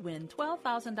 3rd, you could win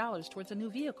 $12,000 towards a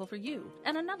new vehicle for you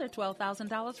and another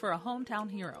 $12,000 for a hometown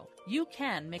hero. You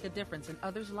can make a difference in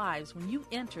others' lives when you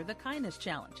enter the Kindness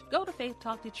Challenge. Go to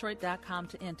faithtalkdetroit.com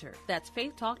to enter. That's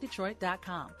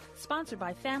faithtalkdetroit.com. Sponsored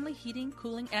by Family Heating,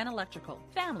 Cooling, and Electrical.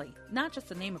 Family, not just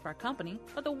the name of our company,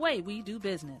 but the way we do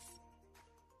business.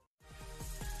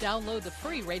 Download the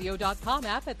free radio.com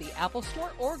app at the Apple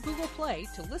Store or Google Play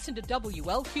to listen to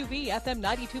WLQV FM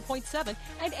 92.7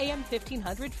 and AM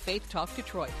 1500 Faith Talk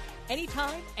Detroit.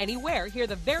 Anytime, anywhere, hear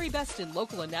the very best in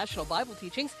local and national Bible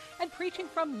teachings and preaching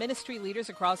from ministry leaders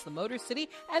across the Motor City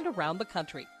and around the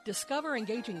country. Discover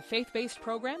engaging faith-based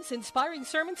programs, inspiring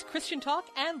sermons, Christian talk,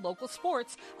 and local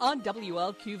sports on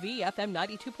WLQV FM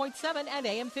 92.7 and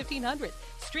AM 1500.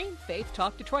 Stream Faith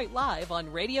Talk Detroit live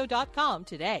on radio.com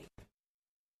today.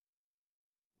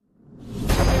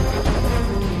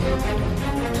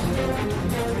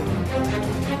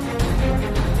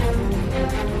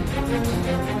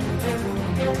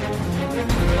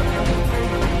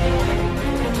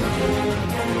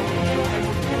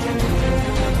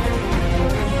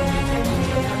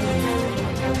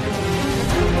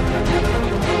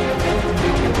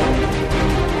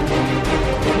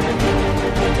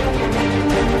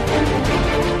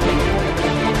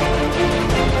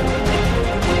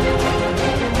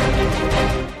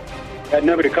 That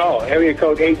number to call, area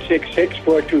code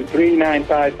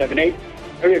 866-423-9578,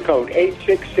 area code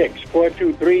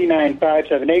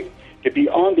 866-423-9578, to be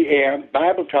on the air,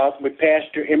 Bible Talk with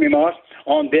Pastor Emery Moss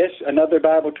on this, another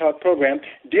Bible Talk program,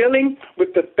 dealing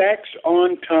with the facts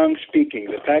on tongue speaking.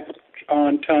 The facts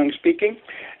on tongue speaking.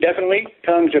 Definitely,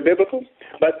 tongues are biblical,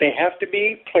 but they have to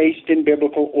be placed in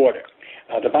biblical order.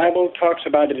 The Bible talks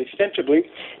about it extensively,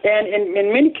 and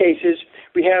in many cases,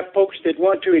 we have folks that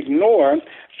want to ignore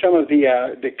some of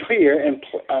the clear and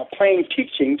plain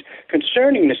teachings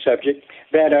concerning the subject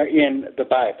that are in the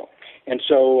Bible. And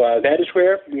so that is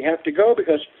where we have to go,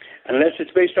 because unless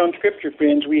it's based on Scripture,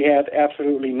 friends, we have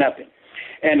absolutely nothing.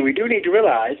 And we do need to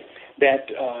realize that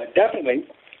definitely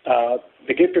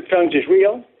the gift of tongues is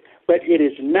real, but it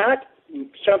is not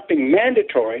something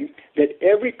mandatory that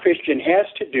every Christian has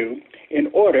to do in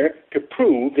order to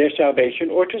prove their salvation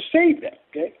or to save them.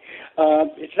 Okay,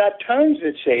 it's not tongues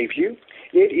that saves you;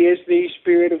 it is the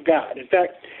Spirit of God. In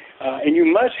fact, and you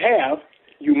must have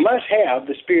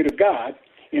the Spirit of God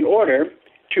in order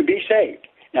to be saved.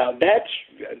 Now, that's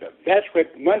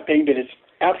what one thing that is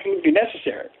absolutely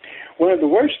necessary. One of the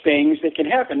worst things that can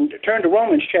happen. Turn to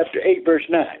Romans chapter 8, verse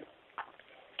 9.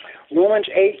 Romans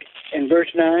 8 and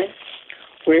verse 9,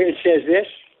 where it says this.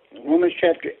 Romans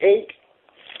chapter 8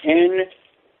 and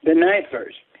the 9th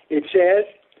verse. It says,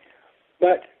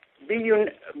 "But be you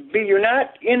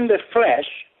not in the flesh,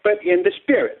 but in the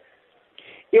Spirit.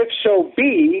 If so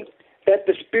be that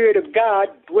the Spirit of God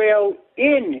dwell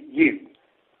in you.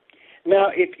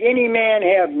 Now, if any man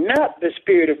have not the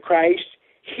Spirit of Christ,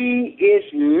 he is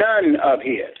none of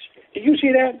his." Do you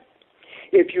see that?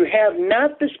 If you have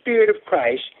not the Spirit of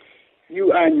Christ,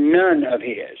 you are none of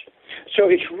his. So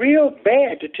it's real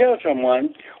bad to tell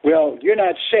someone, well, you're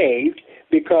not saved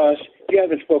because you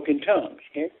haven't spoken tongues.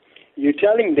 Okay? You're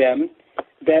telling them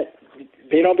that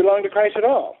they don't belong to Christ at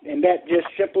all. And that just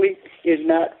simply is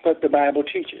not what the Bible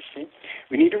teaches. Okay?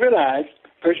 We need to realize a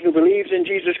person who believes in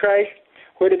Jesus Christ,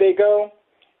 where do they go?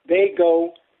 They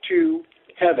go to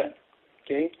heaven.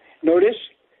 Okay? Notice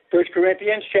 1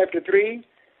 Corinthians chapter 3,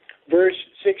 verse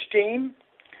 16.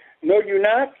 "Know you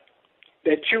not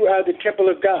that you are the temple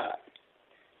of God,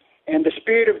 and the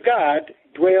Spirit of God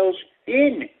dwells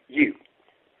in you."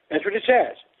 That's what it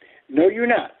says. "Know you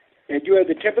not that you are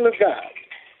the temple of God,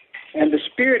 and the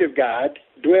Spirit of God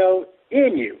dwell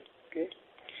in you." Okay?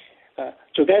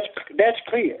 So that's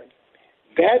clear.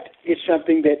 That is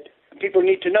something that people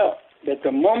need to know, that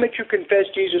the moment you confess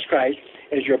Jesus Christ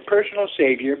as your personal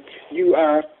Savior, you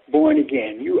are born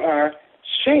again. You are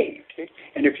saved. Okay?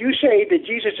 And if you say that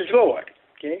Jesus is Lord,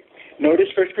 okay,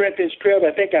 notice 1 Corinthians 12.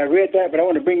 I think I read that, but I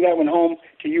want to bring that one home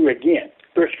to you again.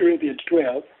 1 Corinthians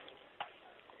 12,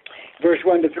 verse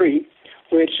 1 to 3,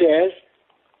 where it says,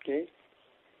 okay,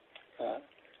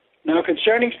 now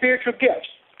concerning spiritual gifts,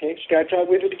 okay, starts out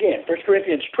with it again. 1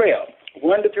 Corinthians 12,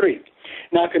 1 to 3.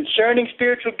 "Now concerning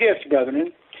spiritual gifts,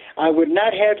 brethren, I would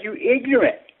not have you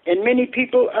ignorant." And many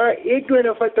people are ignorant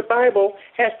of what the Bible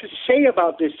has to say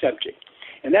about this subject.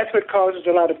 And that's what causes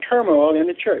a lot of turmoil in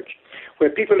the church, where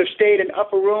people have stayed in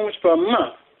upper rooms for a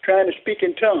month trying to speak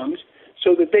in tongues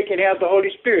so that they can have the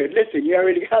Holy Spirit. Listen, you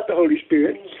already got the Holy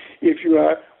Spirit. If you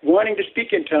are wanting to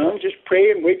speak in tongues, just pray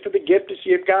and wait for the gift to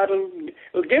see if God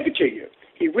will give it to you.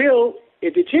 He will,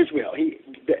 if it's His will. He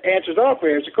answers all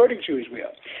prayers according to His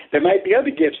will. There might be other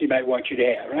gifts He might want you to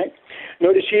have, right?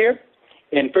 Notice here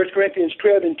in 1 Corinthians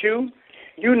 12 and 2,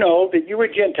 "You know that you were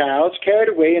Gentiles carried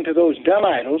away into those dumb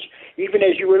idols, even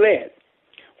as you were led.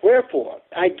 Wherefore,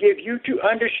 I give you to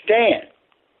understand,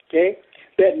 okay,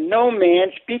 that no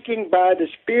man speaking by the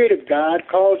Spirit of God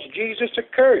calls Jesus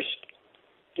accursed,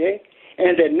 okay,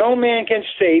 and that no man can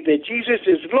say that Jesus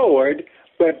is Lord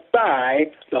but by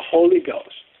the Holy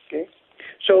Ghost." Okay?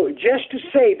 So just to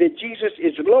say that Jesus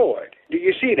is Lord, do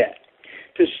you see that?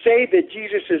 To say that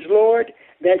Jesus is Lord,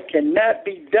 that cannot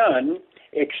be done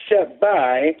except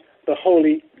by the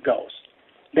Holy Ghost.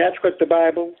 That's what the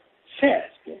Bible says.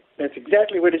 That's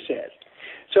exactly what it says.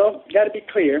 So, got to be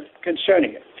clear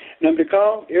concerning it. Number to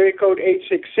call, area code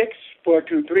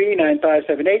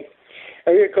 866-423-9578.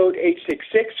 Area code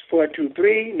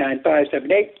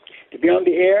 866-423-9578. To be on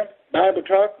the air, Bible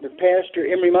Talk with Pastor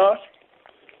Emery Moss,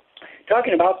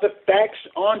 talking about the facts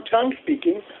on tongue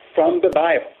speaking from the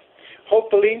Bible.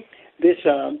 Hopefully, this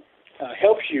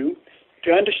helps you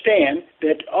to understand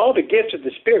that all the gifts of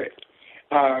the Spirit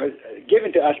are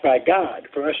given to us by God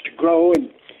for us to grow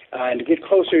and to get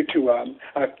closer to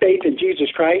our faith in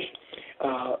Jesus Christ.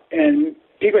 And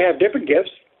people have different gifts,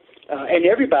 and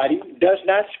everybody does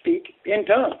not speak in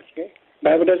tongues. Okay? The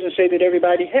Bible doesn't say that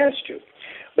everybody has to.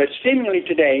 But seemingly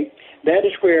today, that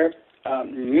is where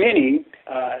many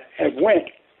have went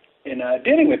in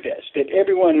dealing with this, that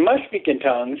everyone must speak in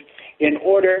tongues in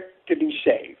order to be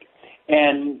saved.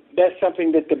 And that's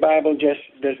something that the Bible just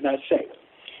does not say.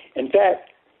 In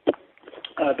fact,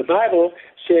 the Bible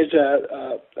says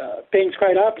things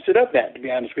quite opposite of that, to be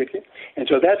honest with you. And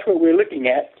so that's what we're looking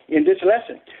at in this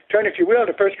lesson. Turn, if you will,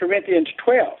 to 1 Corinthians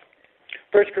 12.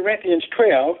 1 Corinthians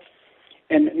 12,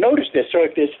 and notice this. So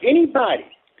if there's anybody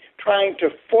trying to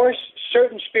force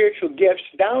certain spiritual gifts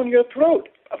down your throat,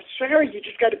 I'm sorry, you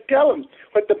just got to tell them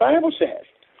what the Bible says.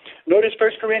 Notice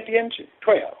 1 Corinthians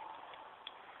 12.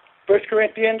 1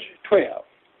 Corinthians 12,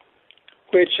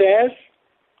 where it says,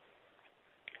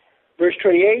 verse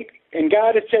 28, and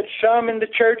God had set some in the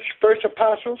church, first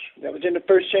apostles, that was in the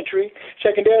first century,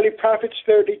 secondarily prophets,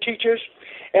 thirdly teachers,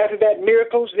 after that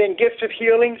miracles, then gifts of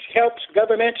healings, helps,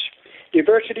 governments,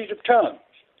 diversities of tongues.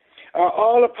 Are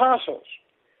all apostles?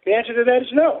 The answer to that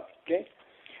is no. Okay?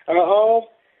 Are all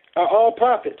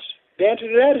prophets? The answer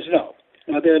to that is no.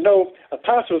 Now, there are no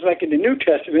apostles like in the New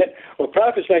Testament or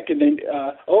prophets like in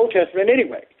the Old Testament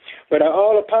anyway. But are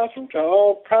all apostles? Are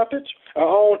all prophets? Are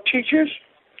all teachers?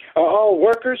 Are all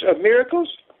workers of miracles?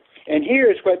 And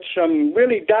here's what some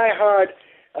really die-hard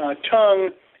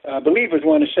tongue believers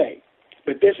want to say.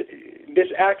 But this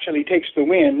actually takes the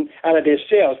wind out of their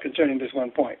sails concerning this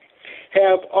one point.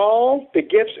 Have all the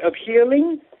gifts of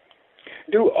healing?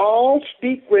 Do all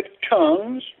speak with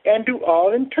tongues? And do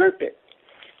all interpret?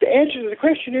 The answer to the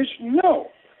question is no.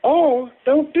 All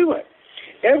don't do it.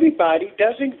 Everybody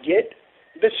doesn't get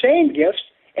the same gifts,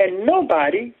 and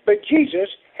nobody but Jesus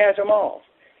has them all.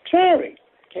 Sorry.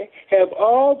 Okay? Have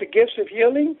all the gifts of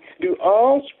healing? Do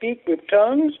all speak with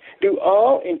tongues? Do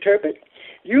all interpret?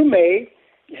 You may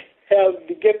have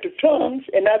the gift of tongues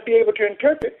and not be able to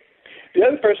interpret. The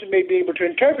other person may be able to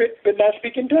interpret but not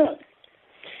speak in tongues.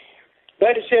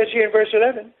 But it says here in verse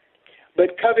 11,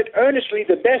 but covet earnestly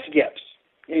the best gifts,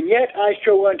 and yet I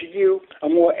show unto you a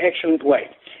more excellent way.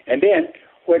 And then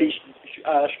what he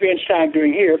spends time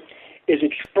doing here is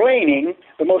explaining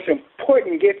the most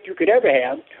important gift you could ever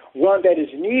have, one that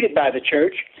is needed by the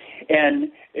church,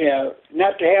 and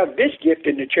not to have this gift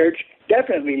in the church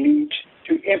definitely leads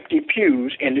to empty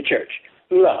pews in the church.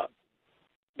 Love.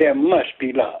 There must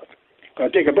be love.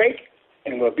 Going to take a break,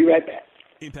 and we'll be right back.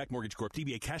 Impact Mortgage Corp.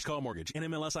 DBA Cash Call Mortgage.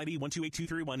 NMLS ID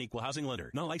 128231. Equal housing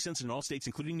lender. Not licensed in all states,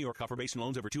 including New York. Offer based on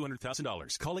loans over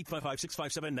 $200,000. Call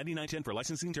 855-657-9910 for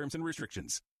licensing terms and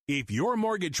restrictions. If your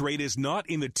mortgage rate is not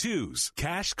in the twos,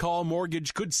 Cash Call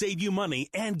Mortgage could save you money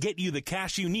and get you the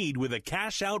cash you need with a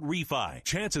cash out refi.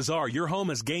 Chances are your home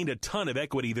has gained a ton of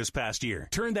equity this past year.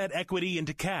 Turn that equity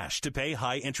into cash to pay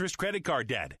high interest credit card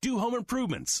debt, do home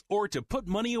improvements, or to put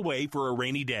money away for a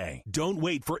rainy day. Don't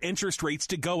wait for interest rates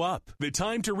to go up. The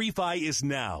time to refi is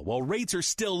now while rates are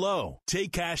still low.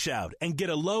 Take cash out and get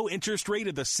a low interest rate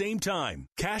at the same time.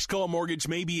 Cash Call Mortgage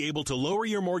may be able to lower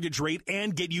your mortgage rate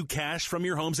and get you cash from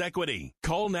your home's equity.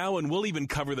 Call now and we'll even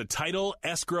cover the title,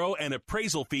 escrow, and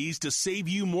appraisal fees to save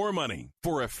you more money.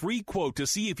 For a free quote to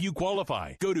see if you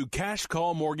qualify, go to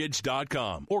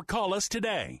cashcallmortgage.com or call us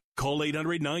today. Call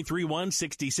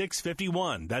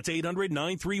 800-931-6651. That's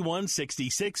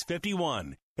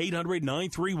 800-931-6651.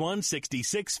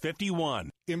 800-931-6651.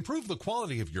 Improve the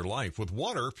quality of your life with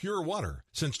Water Pure Water.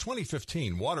 Since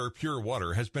 2015, Water Pure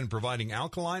Water has been providing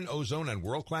alkaline, ozone, and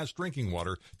world-class drinking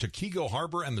water to Kego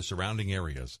Harbor and the surrounding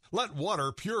areas. Let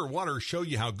Water Pure Water show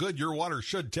you how good your water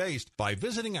should taste by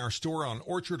visiting our store on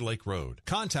Orchard Lake Road.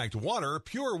 Contact Water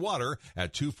Pure Water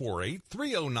at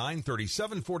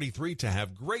 248-309-3743 to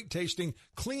have great tasting,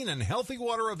 clean, and healthy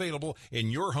water available in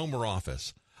your home or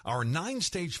office. Our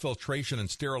 9-stage filtration and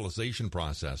sterilization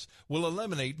process will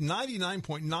eliminate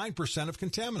 99.9% of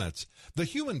contaminants. The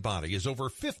human body is over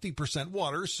 50%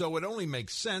 water, so it only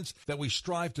makes sense that we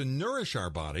strive to nourish our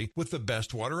body with the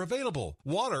best water available.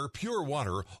 Water Pure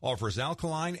Water offers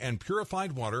alkaline and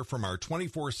purified water from our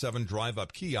 24/7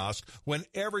 drive-up kiosk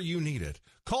whenever you need it.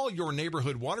 Call your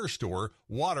neighborhood water store,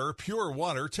 Water Pure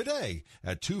Water, today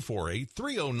at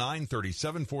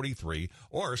 248-309-3743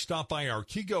 or stop by our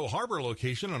Kego Harbor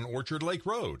location on Orchard Lake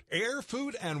Road. Air,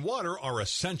 food, and water are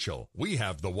essential. We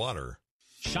have the water.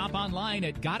 Shop online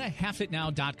at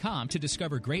gottahalfitnow.com to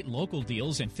discover great local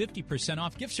deals and 50%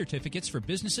 off gift certificates for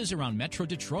businesses around Metro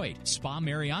Detroit. Spa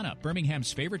Mariana,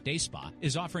 Birmingham's favorite day spa,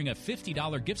 is offering a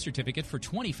 $50 gift certificate for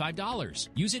 $25.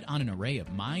 Use it on an array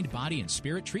of mind, body, and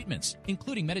spirit treatments,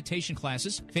 including meditation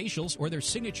classes, facials, or their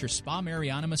signature Spa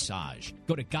Mariana massage.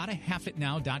 Go to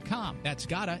gottahalfitnow.com. That's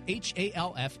gotta,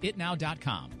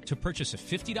 HALFitnow.com to purchase a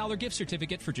 $50 gift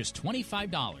certificate for just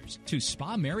 $25 to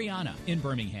Spa Mariana in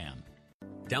Birmingham.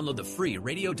 Download the free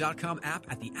Radio.com app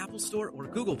at the Apple Store or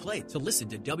Google Play to listen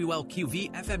to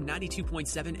WLQV FM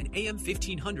 92.7 and AM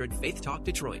 1500 Faith Talk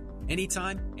Detroit.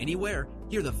 Anytime, anywhere,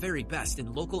 hear the very best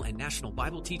in local and national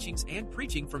Bible teachings and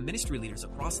preaching from ministry leaders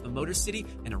across the Motor City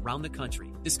and around the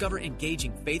country. Discover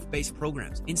engaging faith-based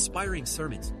programs, inspiring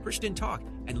sermons, Christian talk,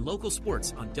 and local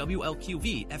sports on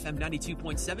WLQV FM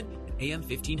 92.7 and AM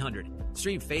 1500.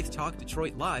 Stream Faith Talk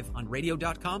Detroit live on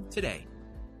Radio.com today.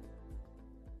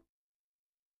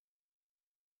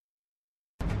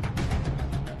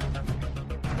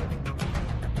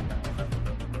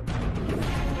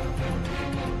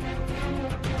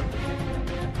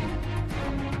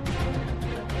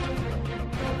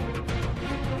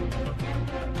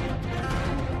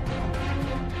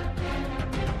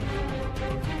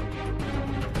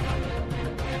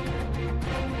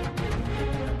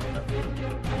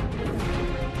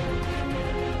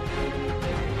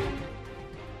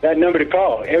 That number to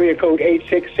call, area code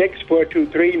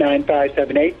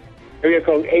 866-423-9578, area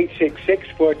code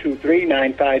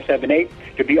 866-423-9578,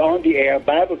 to be on the air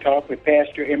Bible Talk with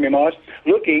Pastor Emery Moss,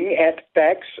 looking at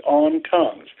facts on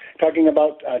tongues, talking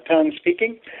about tongue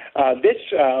speaking. This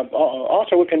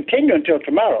also will continue until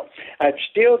tomorrow. I've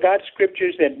still got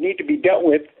scriptures that need to be dealt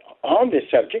with on this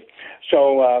subject.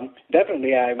 So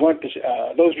definitely I want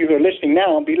those of you who are listening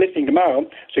now, be listening tomorrow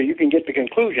so you can get the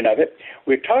conclusion of it.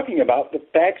 We're talking about the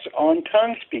facts on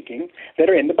tongue speaking that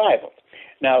are in the Bible.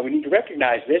 Now, we need to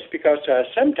recognize this because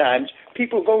sometimes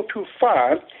people go too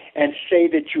far and say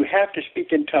that you have to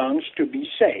speak in tongues to be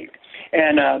saved.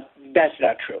 And that's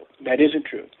not true. That isn't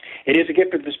true. It is a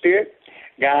gift of the Spirit.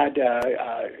 God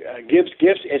gives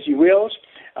gifts as He wills,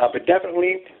 but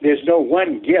definitely there's no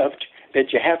one gift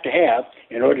that you have to have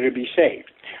in order to be saved.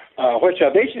 What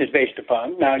salvation is based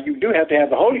upon, now you do have to have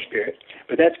the Holy Spirit,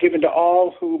 but that's given to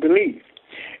all who believe.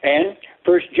 And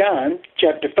 1 John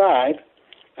chapter 5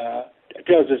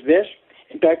 tells us this.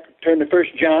 In fact, turn to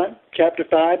 1 John chapter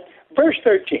 5, verse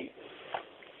 13,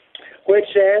 which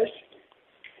says,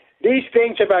 "These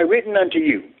things have I written unto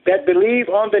you, that believe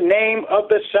on the name of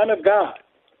the Son of God,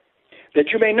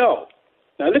 that you may know."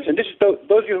 Now listen, this is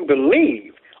those of you who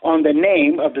believe on the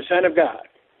name of the Son of God,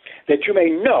 that you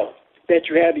may know that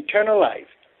you have eternal life,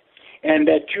 and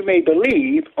that you may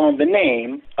believe on the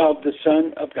name of the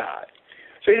Son of God.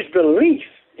 So it is belief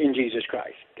in Jesus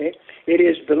Christ. Okay? It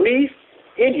is belief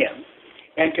in Him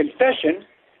and confession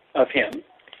of Him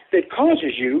that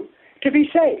causes you to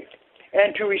be saved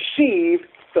and to receive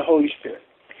the Holy Spirit.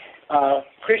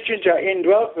 Christians are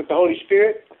indwelt with the Holy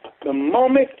Spirit the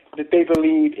moment that they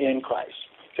believe in Christ.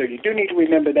 So you do need to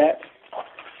remember that.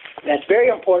 That's very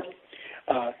important.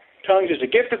 Tongues is a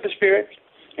gift of the Spirit,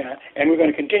 and we're going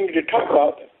to continue to talk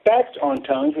about facts on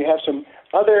tongues. We have some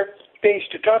other things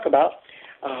to talk about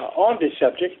on this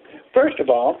subject. First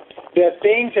of all, there are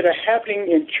things that are happening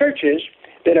in churches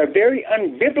that are very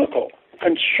unbiblical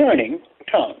concerning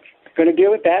tongues. We're going to deal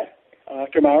with that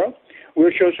tomorrow. We'll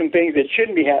show some things that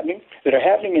shouldn't be happening, that are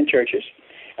happening in churches,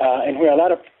 and where a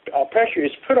lot of pressure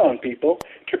is put on people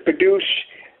to produce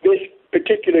this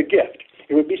particular gift.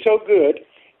 It would be so good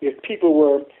if people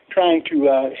were trying to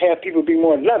have people be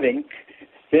more loving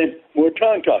than more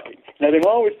tongue talking. Now, they're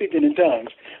always speaking in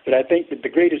tongues, but I think that the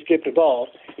greatest gift of all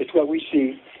is what we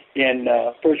see in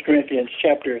 1 Corinthians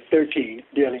chapter 13,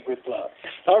 dealing with love.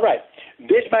 All right.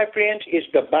 This, my friends, is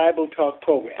the Bible Talk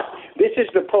program. This is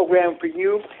the program for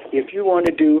you if you want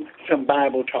to do some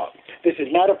Bible talk. This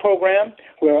is not a program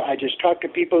where I just talk to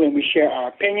people and we share our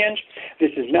opinions.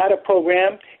 This is not a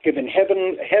program given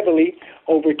heavily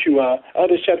over to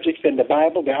other subjects than the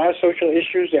Bible. There are social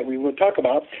issues that we will talk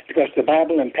about because the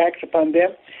Bible impacts upon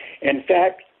them. In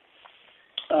fact,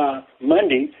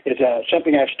 Monday is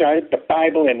something I've started, the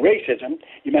Bible and racism.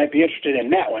 You might be interested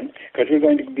in that one because we're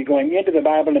going to be going into the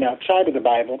Bible and outside of the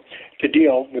Bible to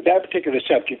deal with that particular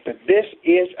subject. But this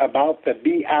is about the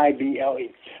Bible.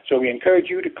 So we encourage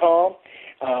you to call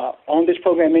on this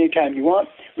program anytime you want.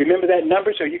 Remember that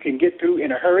number so you can get through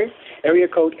in a hurry. Area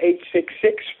code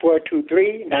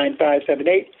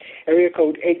 866-423-9578. Area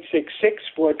code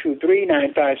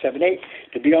 866-423-9578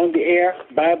 to be on the air,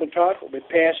 Bible Talk with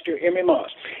Pastor Emery Moss.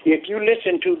 If you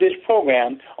listen to this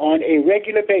program on a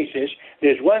regular basis,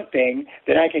 there's one thing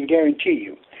that I can guarantee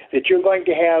you, that you're going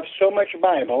to have so much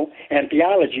Bible and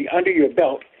theology under your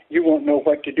belt, you won't know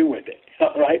what to do with it,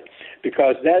 all right?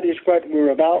 Because that is what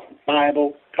we're about,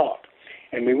 Bible Talk.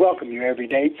 And we welcome you every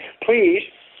day. Please,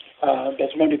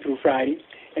 that's Monday through Friday,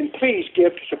 and please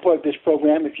give to support this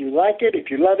program. If you like it, if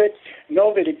you love it,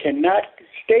 know that it cannot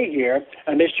stay here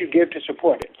unless you give to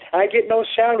support it. I get no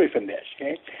salary from this,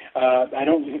 okay?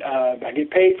 I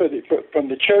get paid from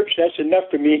the church. That's enough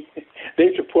for me.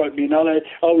 They support me and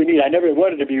all we need. I never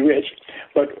wanted to be rich,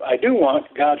 but I do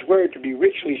want God's Word to be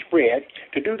richly spread.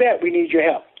 To do that, we need your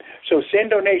help. So send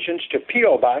donations to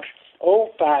P.O. Box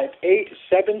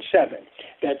 05877.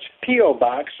 That's P.O.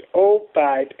 Box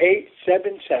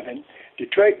 05877,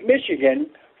 Detroit, Michigan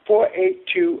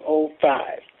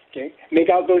 48205. Okay, make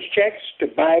out those checks to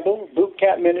Bible Boot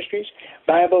Camp Ministries,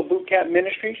 Bible Boot Camp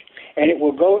Ministries, and it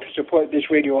will go to support this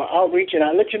radio outreach. And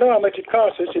I'll let you know how much it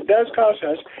costs us. It does cost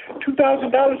us $2,000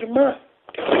 a month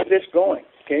to keep this going.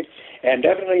 Okay, and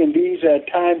definitely in these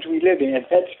times we live in,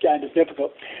 that's kind of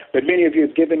difficult. But many of you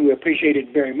have given. We appreciate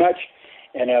it very much.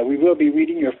 And we will be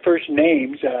reading your first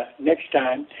names next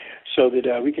time so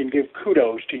that we can give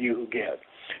kudos to you who give.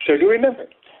 So do remember,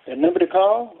 the number to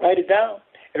call, write it down.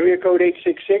 Area code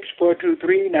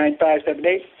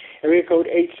 866-423-9578. Area code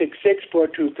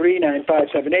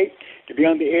 866-423-9578 to be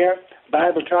on the air.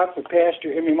 Bible Talk with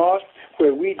Pastor Emery Moss,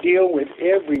 where we deal with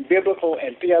every biblical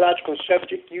and theological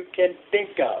subject you can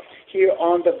think of here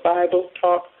on the Bible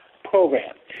Talk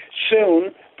program.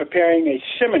 Soon, preparing a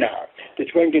seminar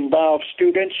that's going to involve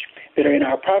students that are in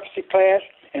our prophecy class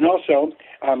and also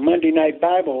our Monday night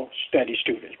Bible study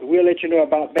students. But we'll let you know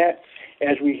about that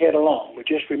as we head along. But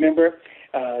just remember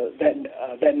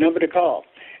that number to call.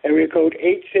 Area code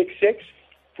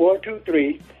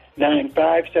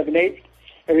 866-423-9578.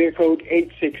 Area code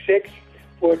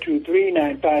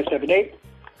 866-423-9578.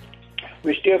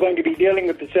 We're still going to be dealing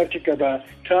with the subject of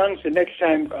tongues the next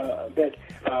time that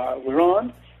we're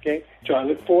on. Okay, so I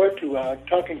look forward to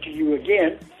talking to you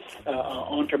again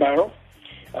on tomorrow.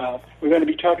 We're going to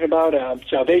be talking about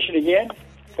salvation again.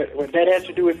 What that has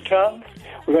to do with tongues.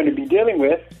 We're going to be dealing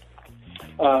with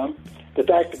the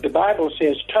fact that the Bible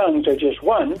says tongues are just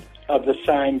one of the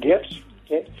sign gifts.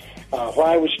 Okay,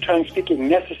 why was tongue speaking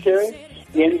necessary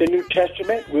in the New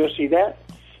Testament? We'll see that.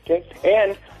 Okay,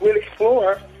 and we'll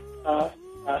explore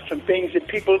some things that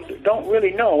people don't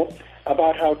really know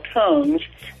about how tongues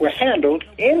were handled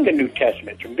in the New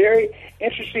Testament. Some very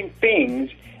interesting things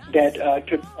that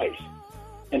took place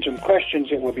and some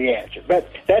questions that will be answered. But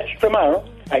that's tomorrow.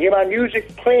 I hear my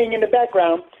music playing in the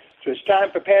background, so it's time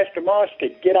for Pastor Moss to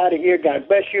get out of here. God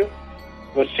bless you.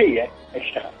 We'll see you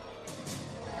next time.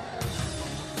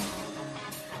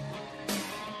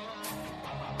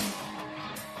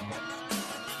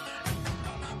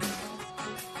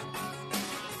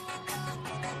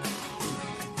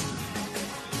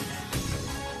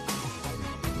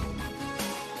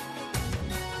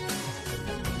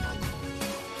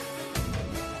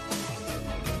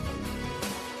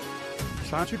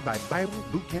 Sponsored by Bible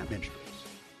Boot Camp Ministries.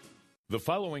 The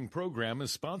following program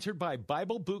is sponsored by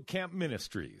Bible Boot Camp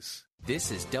Ministries.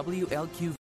 This is WLQ.